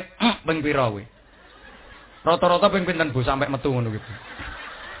nglairno kowe ping pira kowe? Rata-rata ping pinten Bu sampai metu ngono gitu.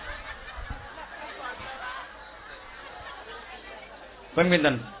 Ping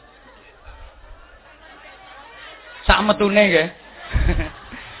pinten? Sak metune nggih.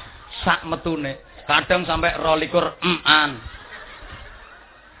 Sak metune. Kadang sampai 22 eman.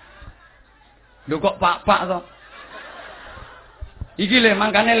 Lho kok pak-pak to? Iki lho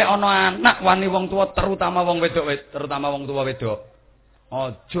mangkane lek ana anak wani wong tua terutama wong wedok, terutama wong tua wedok.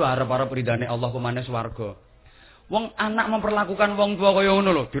 Aja arep-arep ridane Allah pemane swarga. Wong anak memperlakukan wong tua kaya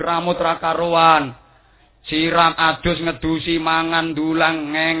ngono lho, diramut ra karuan. Siram adus ngedusi mangan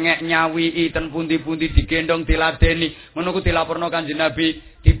dulang ngengek nyawii ten pundi-pundi digendong diladeni. Ngono ku dilaporno Kanjeng Nabi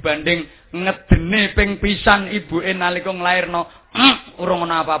dibanding ngedene ping pisan ibuke nalika nglairno urung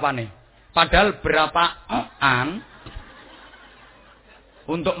ana apa-apane. Padahal berapa an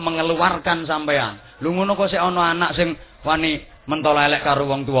untuk mengeluarkan sampean. Lu ngono kok sik ana anak sing wani mentol elek karo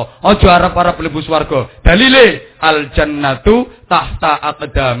wong tuwa. Aja arep-arep mlebu swarga. Dalile al jannatu tahta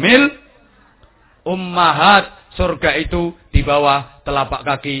aqdamil ummahat. Surga itu di bawah telapak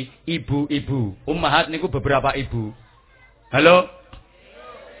kaki ibu-ibu. Ummahat niku beberapa ibu. Halo?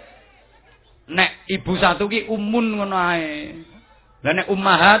 Nek ibu satu ki umun ngono ae. Lah nek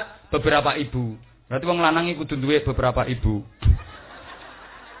ummahat beberapa ibu. Berarti wong lanang iki kudu duwe beberapa ibu.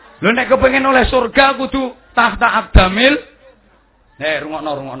 Lho nek kepengin oleh surga kudu tahta aqdamil.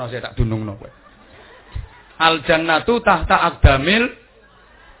 Rungokno saya tak dunungno kowe. Al jannatu tahta aqdamil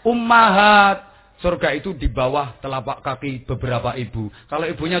ummahat. Surga itu di bawah telapak kaki beberapa ibu. Kalau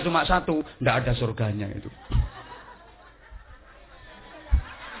ibunya cuma satu, ndak ada surganya itu.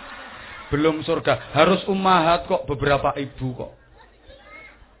 Belum surga, harus ummahat kok beberapa ibu kok.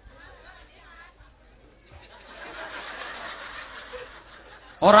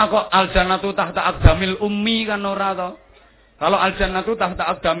 Ora kok al jannatu tahta aqdamil ummi kan ora to. Kalau al jannatu tahta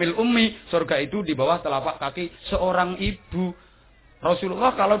aqdamil ummi, surga itu di bawah telapak kaki seorang ibu.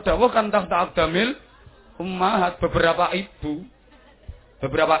 Rasulullah kalau dawuh kan tahta aqdamil ummahat, beberapa ibu,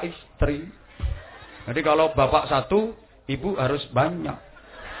 beberapa istri. Jadi kalau bapak satu, ibu harus banyak.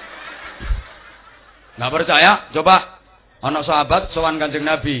 Nggak percaya? Coba ana sahabat sowan Kanjeng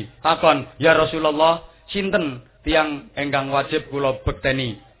Nabi, takon, "Ya Rasulullah, sinten tiyang ingkang wajib kula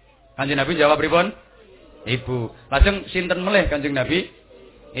bekteni?" Kanjeng Nabi jawab pripun? Ibu. Lajeng sinten melih Kanjeng Nabi?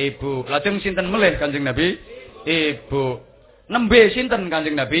 Ibu. Lajeng sinten melih Kanjeng Nabi? Ibu. Nembe sinten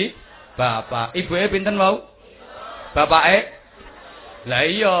Kanjeng Nabi? Bapak. Ibuke pinten wau? Bapake? Lah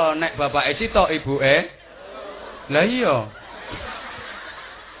iya, nek bapake sitok ibuke. Lah iya.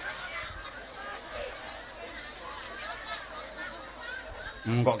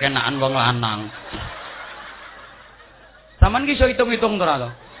 Kok kenaan wong lanang. Saman ki iso hitung-hitung to ora to?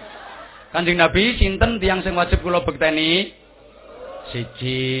 Kanjeng Nabi sinten tiyang sing wajib kula bekteni?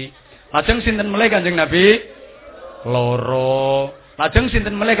 Siji. Lajeng sinten melih Kanjeng Nabi? Loro. Lajeng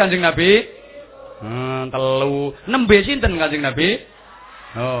sinten melih Kanjeng Nabi? Telu. Nembe sinten Kanjeng Nabi?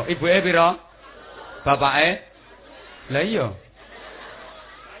 Oh, ibuke pira? Bapake? Lah iya.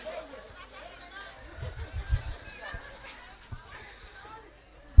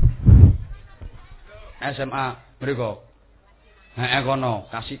 SMA mriku.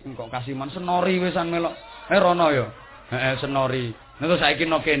 Kono, kasih kok kasih man senori wisan melok. Rono ya. Senori. Nek saiki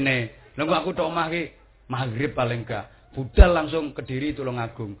no kene. Lha kok aku tok omah ki maghrib paling gak. Budal langsung Kediri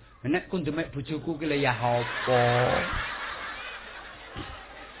Tulungagung. Nek ku ndemek bojoku ki le ya apa?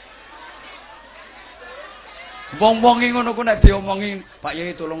 Wong-wong ngono ku nek diomongi, Pak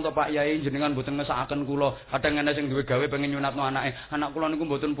Yai tolong to Pak Yai jenengan mboten ngesakaken kula. Kadang ana sing duwe gawe pengen nyunatno anake. Anak kula niku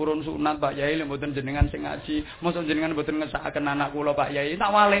mboten purun sunat Pak Yai, lek mboten jenengan sing ngaji. Mosok jenengan mboten ngesakaken anak kula Pak Yai. Tak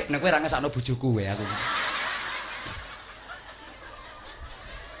walik, nek kowe ra ngesakno bojoku wae aku.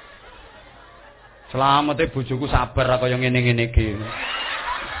 Selamete bojoku sabar kaya ngene-ngene iki.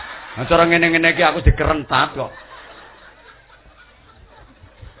 Nah, cara ngene-ngene iki aku dikerentat kok.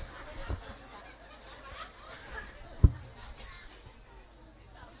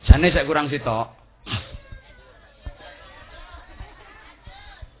 Jane sik kurang sitok.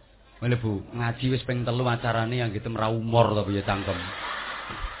 Boleh Bu, ngaji wis ping 3 acarane yang gitu mera umur to piye cangkem.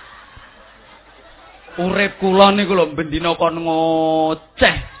 Urip kula niku lho bendina kon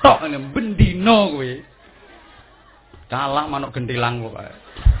ngoceh tok ngene bendina kowe. Kalah manuk gentilang kok kae.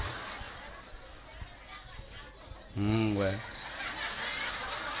 Kowe.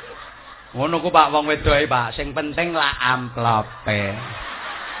 Ngono ku Pak wong wedoke Pak, sing penting lah amplope.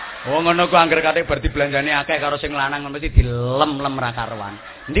 Oh ngono ku angger katik bar dibelanjani akeh karo sing lanang mesti dilem-lem ra karuan.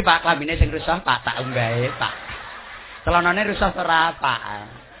 Endi Pak klambine sing rusak Pak tak unggahe Pak. Celanane rusak ora Pak.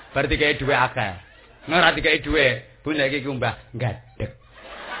 Bar dikei dhuwit akeh. Ora dikei dhuwit, Bu nek iki kumbah gadeg.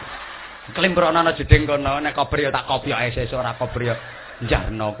 Klimprono ana jeding kono nek kober ya tak kopyoke sesuk ora kober ya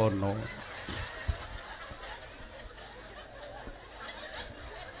njarno kono.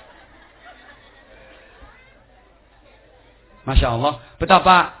 Masya Allah,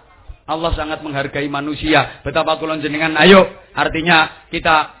 betapa Allah sangat menghargai manusia. Betapa kula jenengan ayo, artinya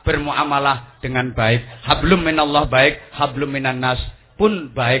kita bermuamalah dengan baik. Hablum minallah baik, hablum minan nas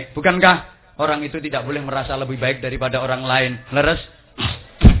pun baik. Bukankah orang itu tidak boleh merasa lebih baik daripada orang lain? Leres?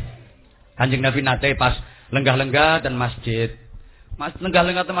 Kanjeng Nabi nate pas lenggah-lenggah dan masjid.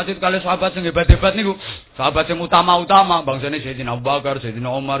 Lenggah-lenggah dan masjid kali sahabat yang hebat-hebat niku. Sahabat yang utama-utama, bangsane Sayyidina Abu Bakar, Sayyidina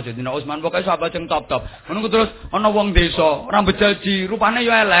Umar, Sayyidina Utsman, pokoke sahabat yang top-top. Ngono terus ana wong desa, ora bejaji, rupane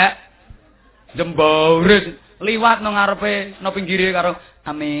ya elek. Jembaurit liwat nang ngarepe, nang pinggire karo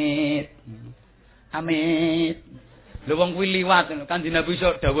amit. Amit. Lha wong kuwi liwat, Kanjeng Nabi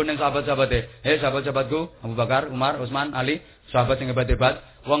iso dawuh ning sahabat-sahabate, "Hei sahabat-sahabatku, Abu Bakar, Umar, Utsman, Ali, sahabat yang hebat-hebat,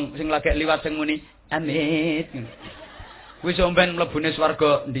 wong sing lagi liwat sing muni amit." Kuwi sampean mlebune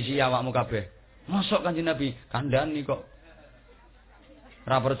swarga ndisi awakmu kabeh. Mosok Kanjeng Nabi kandhani kok.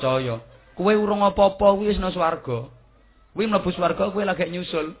 Ora percaya. Kowe urung apa-apa kuwi wis nang swarga. Kuwi mlebu swarga kowe lagi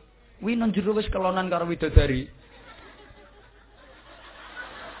nyusul. Kuwi nang jero wis kelonan karo widodari.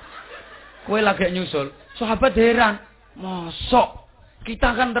 Kowe lagi nyusul. Sahabat heran. Mosok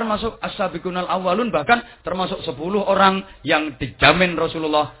kita kan termasuk as-sabiqunal awwalun, bahkan termasuk 10 orang yang dijamin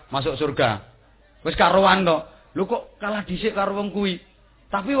Rasulullah masuk surga. Wis karuan to. Lho kok kalah dhisik karo wong kuwi.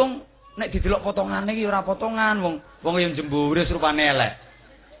 Tapi wong nek didelok potongane iki ora potongan wong yang jemburis rupane elek.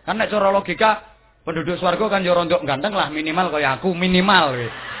 Kan nek cara logika penduduk swarga kan yo rondok ganteng lah minimal kaya aku minimal kowe.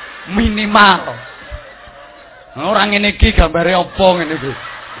 Minimal. Ora ngene iki gambare apa ngene iki.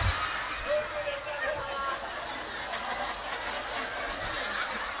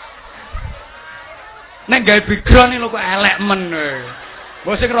 Nek gawe background iki lho kok elek men kowe.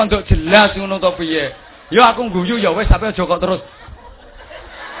 Mbok sing rondok jelas ngono to piye? Ya aku ngguyu ya wis tapi aja kok terus.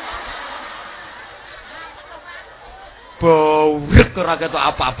 wrek ora ketok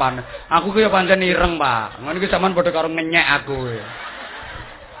apa-apane. Aku ki ya pancen ireng, Pak. Ngono iki sampean padha karo ngenyek aku.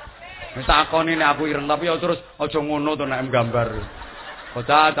 Wis takoni nek aku ireng tapi ya terus aja ngono to nek gambar.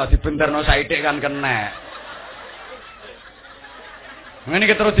 Bocah dadi benterno saithik kan kenek. Ngene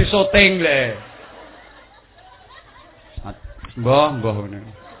iki terus disoting le. Mbah ngene.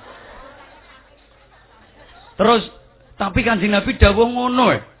 Terus tapi Kanjeng Nabi dawuh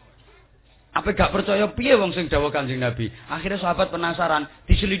ngono. Apa gak percaya piye wong sing dawuh Kanjeng Nabi? Akhirnya sahabat penasaran,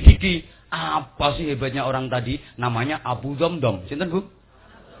 diselidiki, apa sih hebatnya orang tadi? Namanya Abu Domdom. Sinten, Bu?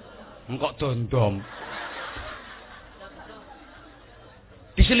 Engkok dondom.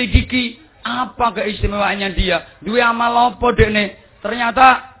 Diselidiki, apa keistimewaannya dia? Duwe amal apa dekne?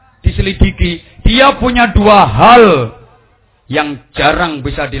 Ternyata diselidiki, dia punya dua hal yang jarang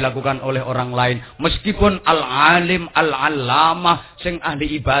bisa dilakukan oleh orang lain. Meskipun al-alim, al-allamah, sing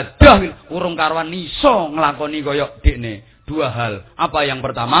ahli ibadah, urung karuan iso nglakoni koyok dekne. Dua hal. Apa yang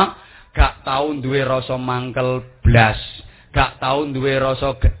pertama? Gak tau duwe rasa mangkel blas. Gak tau duwe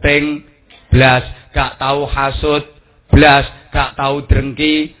rasa geting blas. Gak tau hasud blas. Gak tau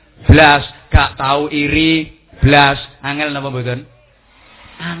drengki blas. Gak tau iri blas. Angel napa mboten?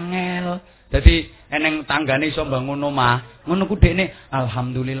 Angel. Jadi eneng tanggane iso mbangun omah. Ngono ku dekne,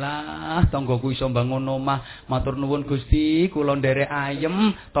 alhamdulillah tanggaku iso mbangun omah. Matur nuwun Gusti, kula nderek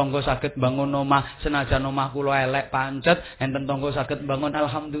ayem, tangga saged mbangun omah. Senajan omah kula elek pancet, enten tangga saged mbangun,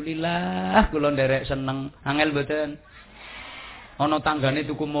 alhamdulillah kula nderek seneng. Angel mboten? Ana tanggane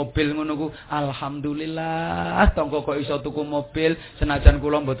tuku mobil ngono ku, alhamdulillah tangga kok iso tuku mobil senajan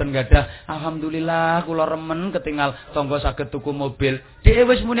kula mboten gadah, alhamdulillah kula remen ketinggal tangga saged tuku mobil.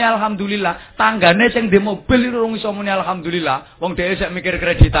 Dhewe wis muni alhamdulillah, tanggane sing ndek mobil iku ora iso muni alhamdulillah, wong dhewe sik mikir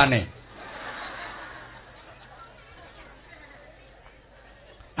kreditane.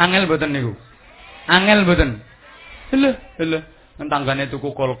 Angel mboten niku? Angel mboten? Lho, tanggane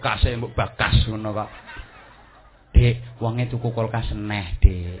tuku kulkas e mbok bakas ngono kok. Dik, wonge tuku kulkas neh,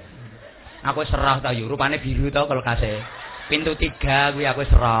 Dik. Aku serah ta yo, rupane biru ta kulkase. Pintu 3 kuwi aku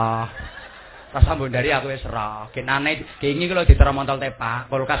serah. Rasa mbondari aku wis serah. Kenane gengi ku lho diteremontol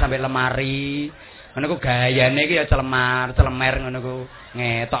tepak, kulkas sampai lemari. Ngono ku gayane iki ya celemar, celemer ngono ku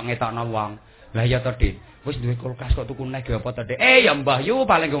ngetok-ngetokno wong. Lah ya to, Dik. Wis duwe kulkas kok tuku neh ge apa to, Dik? Ya Mbah yu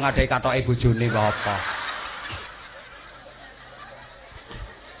paling go ngadai katoke bojone apa.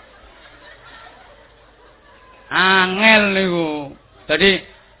 Angel niku. Jadi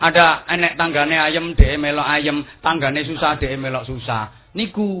ada enek tanggane ayem dhek melok ayem, tanggane susah dhek melok susah.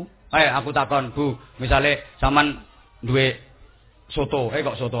 Niku, aku takon, Bu, misale sampean duwe soto,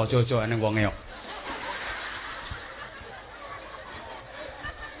 kok soto aja-aja ning wonge kok.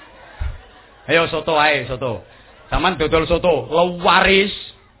 Ayo soto ae, soto. Sampean dodol soto, lewaris.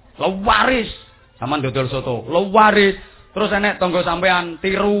 Sampean dodol soto, lewaris. Terus enek tangga sampean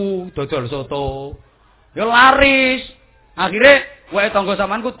tiru dodol soto. Ya laris. Akhirnya wae tangga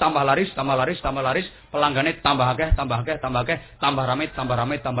sampeanku tambah laris, pelanggane tambah akeh, tambah rame.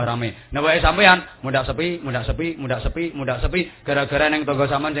 Nah wae sampean mundak sepi, gara-gara ning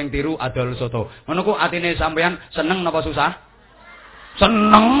tangga sampean sing tiru adol soto. Ngono ku atine sampean seneng napa susah?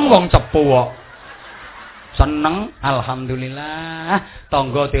 Seneng wong cepu kok. Seneng, alhamdulillah.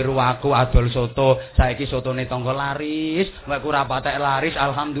 Tangga tiru aku adol soto, saiki sotone tangga laris. Wae ku ora patek laris,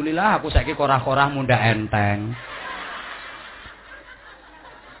 alhamdulillah aku saiki korah-korah mundak enteng.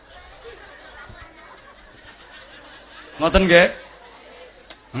 Ngoten nggih?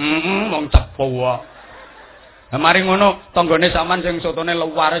 Wong cepu kok. Lah mari ngono, tanggane sampean sing sotone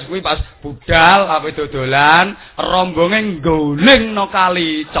lewaris kuwi pas budal ape dodolan, rombonge ngguling no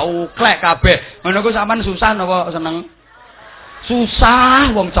kali, cuklek kabeh. Ngono ku sampean susah napa seneng? Susah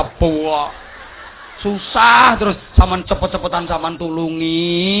wong cepu kok. Susah terus sampean cepet-cepetan sampean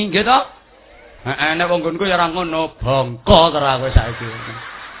tulungi, nggih to? Heeh, nek wong nggonku ya ora ngono, bongko terus aku saiki.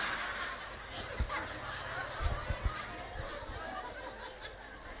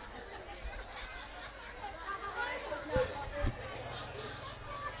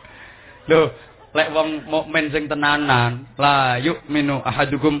 Loh, lek wong mukmin sing tenanan, la yu'minu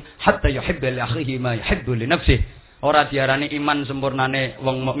ahadukum hatta yuhibba li akhihi ma yuhibbu li nafsihi. Ora diarani iman sempurnane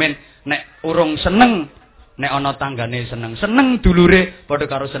wong mukmin nek urung seneng, nek ana tanggane seneng. Seneng dulure padha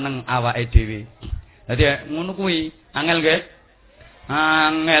karo seneng awake dhewe. Dadi ngono kuwi, angel nggih?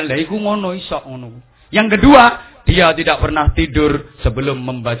 Angel, lha iku ngono iso ngono. Yang kedua, dia tidak pernah tidur sebelum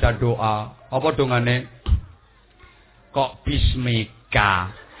membaca doa. Apa dongane? Kok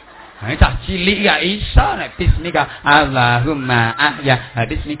bismika. Nah, cah cilik ya iso nek bismika Allahumma ahya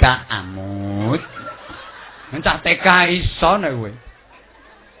bismika amut. Cah TK iso nek kowe.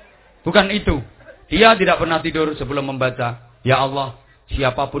 Bukan itu. Dia tidak pernah tidur sebelum membaca Ya Allah,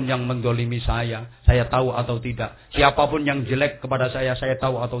 siapapun yang mendolimi saya tahu atau tidak. Siapapun yang jelek kepada saya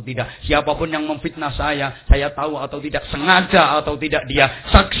tahu atau tidak. Siapapun yang memfitnah saya tahu atau tidak. Sengaja atau tidak dia.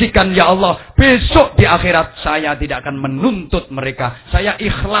 Saksikan ya Allah, besok di akhirat saya tidak akan menuntut mereka. Saya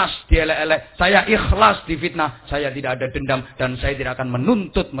ikhlas dielek-elek. Saya ikhlas difitnah. Saya tidak ada dendam. Dan saya tidak akan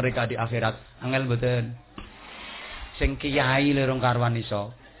menuntut mereka di akhirat. Angel betul. Sing kiai lerong karwan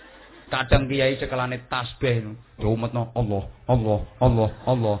iso. Kadang kiai cekelane tasbih diumetno Allah, Allah, Allah,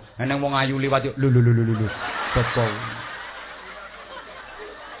 Allah. Eneng wong ayu liwat yo lho. Sopo.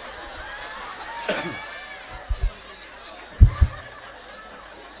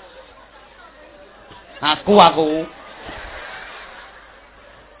 Aku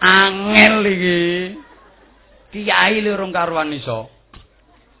angel iki. Kiai lurung karuan iso.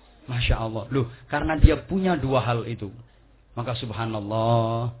 Masya Allah. Loh, karena dia punya dua hal itu. Maka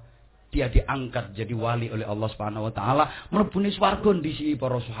subhanallah, dia diangkat jadi wali oleh Allah Subhanahu wa taala, mlebune swarga ndisi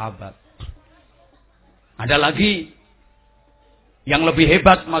para sahabat. Ada lagi yang lebih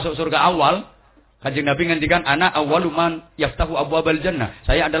hebat masuk surga awal. Kanjeng Nabi ngendikan, ana awwaluman yaftahu abwabal jannah.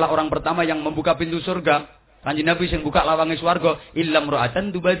 Saya adalah orang pertama yang membuka pintu surga. Kanjeng Nabi sing buka lawange swarga, illam ra'atan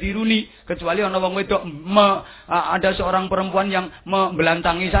tubadiruni, kecuali ana wong wedok ada seorang perempuan yang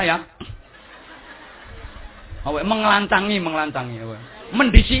membelantangi saya. Mengelantangi.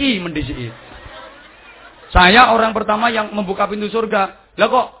 Mendisi. Saya orang pertama yang membuka pintu surga. Lah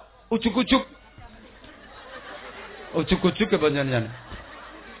kok ujuk-ujuk ke panjenengan.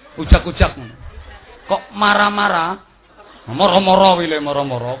 Ujak-ujak. Kok marah-marah? Moro-moro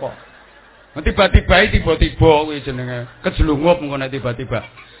kok. Tiba-tiba kuwi jenenge kejelungup ngono tiba-tiba.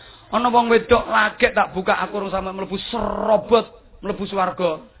 Ana wong wedok lagek tak buka aku sampe mlebu serobot mlebu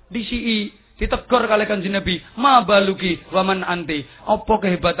swarga. Disiki ditegur kali Kanjeng Nabi, "Ma baluki wa man anti?" Apa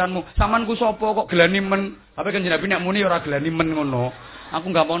kehebatanmu? Samanku sapa kok gelani men? Tapi Kanjeng Nabi nek muni ora gelani men ngono.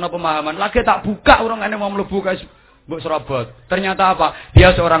 Aku enggak mau pemahaman. Lagi tak buka urungane mau mlebu guys. Mbok serobot. Ternyata apa?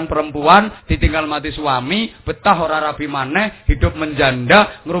 Dia seorang perempuan ditinggal mati suami, betah ora rabi maneh, hidup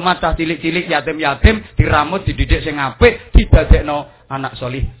menjanda, ngrumat cilik-cilik yatim-yatim, diramut, dididik sing apik, didadekno anak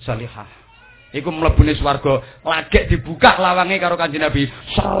salihah. Iku mlebune swarga, lagek dibuka lawange karo Kanjeng Nabi,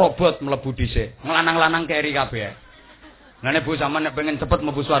 serobot mlebu dhisik. Nglanang-lanang keri kabeh. Lah nek Bu sampean nek pengen cepet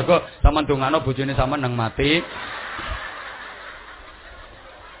mlebu swarga, sampean dongano bojone sampean nang mati.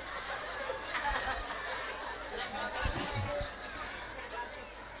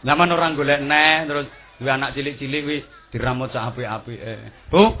 Zaman orang golek neh terus duwe anak cilik-cilik kuwi diramut sak apik-apike.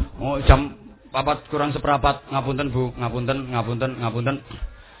 Bu, jam 4 kurang seperempat, ngapunten Bu, ngapunten.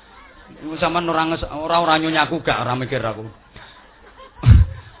 Sampeyan ora nyonyaku gak ora mikir aku.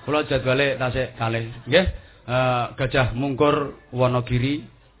 Kula jadwale tasik kalih. Nggih. Gajah Mungkur Wonogiri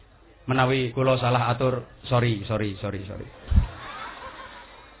menawi kula salah atur, sorry.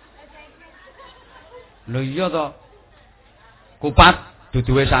 Lho iya to. Kupat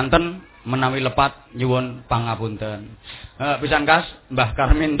duduhe santen menawi lepat nyuwun pangapunten. Pisan kas Mbah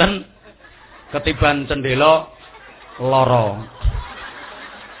Karminten ketiban cendela lara.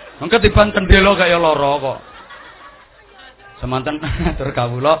 Ketiban cendela kaya lara kok. Semanten tur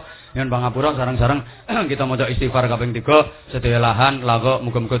kawula nyuwun pangapura sareng-sareng kita maca istighfar kaping 3 sedaya lahan lago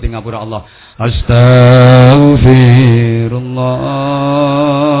muga-muga di ngapura Allah.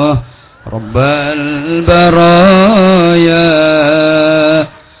 Astaghfirullah Rabbal baraya.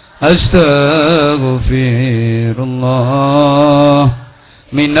 Astaghfirullah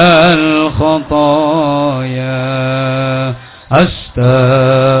minal khataya.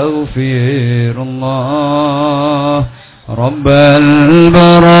 Astaghfirullah Rabbal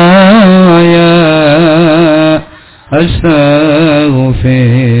baraya.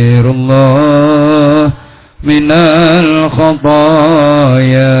 Astaghfirullah minal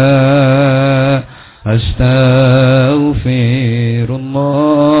khataya.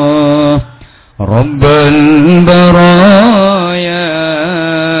 Astaghfirullah Rabbal baraya.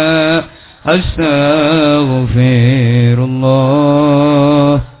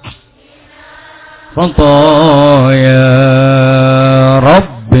 Astaghfirullah khataya.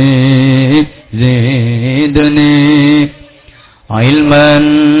 Rabbi zidni ilman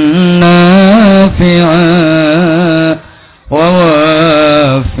nafi'an wa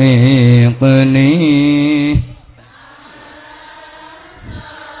wafiqni.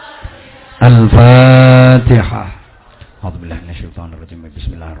 Al-Fatihah. A'udzubillahi minasyaitonir rajim.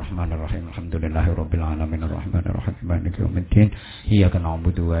 Bismillahirrahmanirrahim. Alhamdulillahirabbil alamin arrahmanir rahim maliki yaumiddin. Iyyaka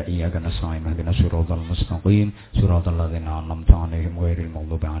na'budu wa iyyaka nasta'in. Ihdinas siratal mustaqim. Siratal ladzina an'amta 'alaihim ghairil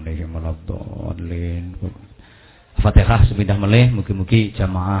maghdubi 'alaihim waladdallin. Fatihah sepindah melih mugi-mugi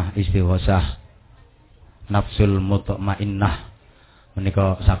jamaah istighosah nafsul mutmainnah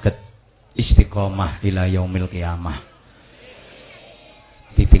menika saged istiqomah ila yaumil qiyamah.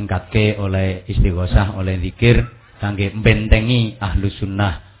 Ditingkatke oleh istighosah, oleh zikir kangge mbentengi ahlus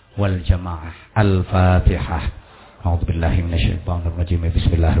sunnah wal jamaah. Al-Fatihah. A'udzubillahi minasyaitonir rajim.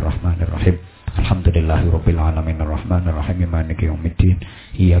 Bismillahirrahmanirrahim. Alhamdulillahirabbil alamin arrahmanir rahim maliki yaumiddin.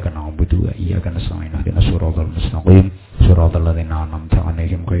 Iyyaka na'budu wa iyyaka nasta'in. Ihdinas siratal mustaqim. Siratal ladzina an'amta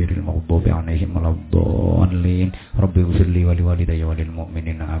 'alaihim ghairil maghdubi 'alaihim waladdallin. Rabbi ighfirli wa liwalidayya wa lil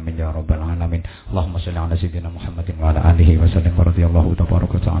mu'minina amin ya rabbal alamin. Allahumma shalli 'ala sayyidina Muhammadin wa 'ala alihi wa sallim wa radhiyallahu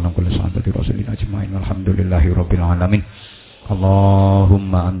tabaraka ta'ala kulli sahabati rasulina ajma'in walhamdulillahirabbil alamin.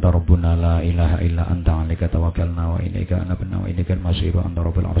 Allahumma anta rabbuna la ilaha illa anta 'alaika tawakkalna wa ilaika anabna wa ilaikal masir wa anta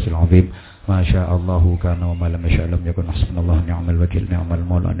rabbul arsyil 'azim. Ma sya'allahu kana wa ma lam yasha' lam yakun. Hasbunallahu ni'mal wakil ni'mal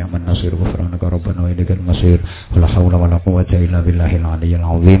maula ni'man nasir. Ghufranaka rabbana wa ilaikal masir. Wala haula wala quwwata illa billahil 'aliyyil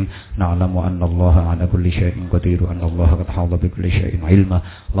 'azim. Na'lamu anna Allaha 'ala kulli syai'in qadir wa anna Allaha qad hata bi kulli syai'in 'ilma.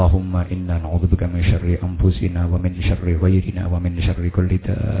 Allahumma inna na'udzubika min syarri anfusina wa min syarri ghairina wa min syarri kulli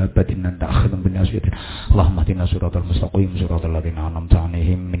dabbatin ta'khudhu bin nasiyati. Allahumma hdina siratal mustaqim siratal ladzina an'amta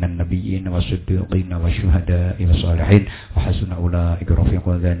 'alaihim minan nabiyyin was-siddiqin wasyuhada'i was-shalihin wa hasuna ulaika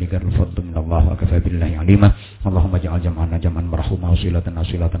rafiqa. Dzalika al-fadlu min Allah wa kafa billahi 'alima. Allahumma ij'al jam'ana jam'an marhuma silatan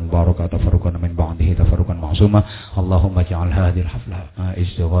silatan barakatan tafarruqan min ba'dihi tafarruqan ma'suma. Allahumma ij'al hadhihi al-haflah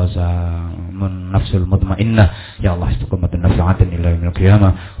istighatha min nafsil mutmainnah ya Allah istiqamatan nafi'atan ila yaumil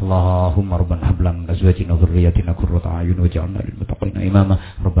qiyamah. Allahumma rabbana hab lana min azwajina wa dhurriyyatina qurrata a'yun waj'alna lil muttaqina imama.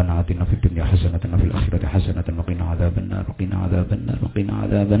 Rabbana atina fid dunya hasanatan wa fil akhirati hasanatan wa qina adzabannar wa qina adzabannar wa qina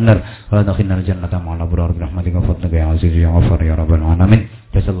adzabannar wa adkhilna al-jannata ma'al abrar bi rahmatika wa fadlika ya aziz ya ghafar ya rabbal alamin.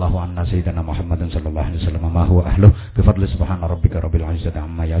 Jazallahu anna sayyidina Muhammadan sallallahu alaihi wasallam ma huwa ahluh bi fadli subhana rabbika rabbil izzati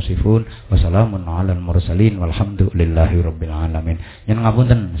amma yasifun wa salamun alal mursalin walhamdulillahi rabbil alamin. Yen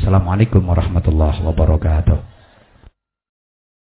ngapunten. Assalamualaikum warahmatullahi wabarakatuh.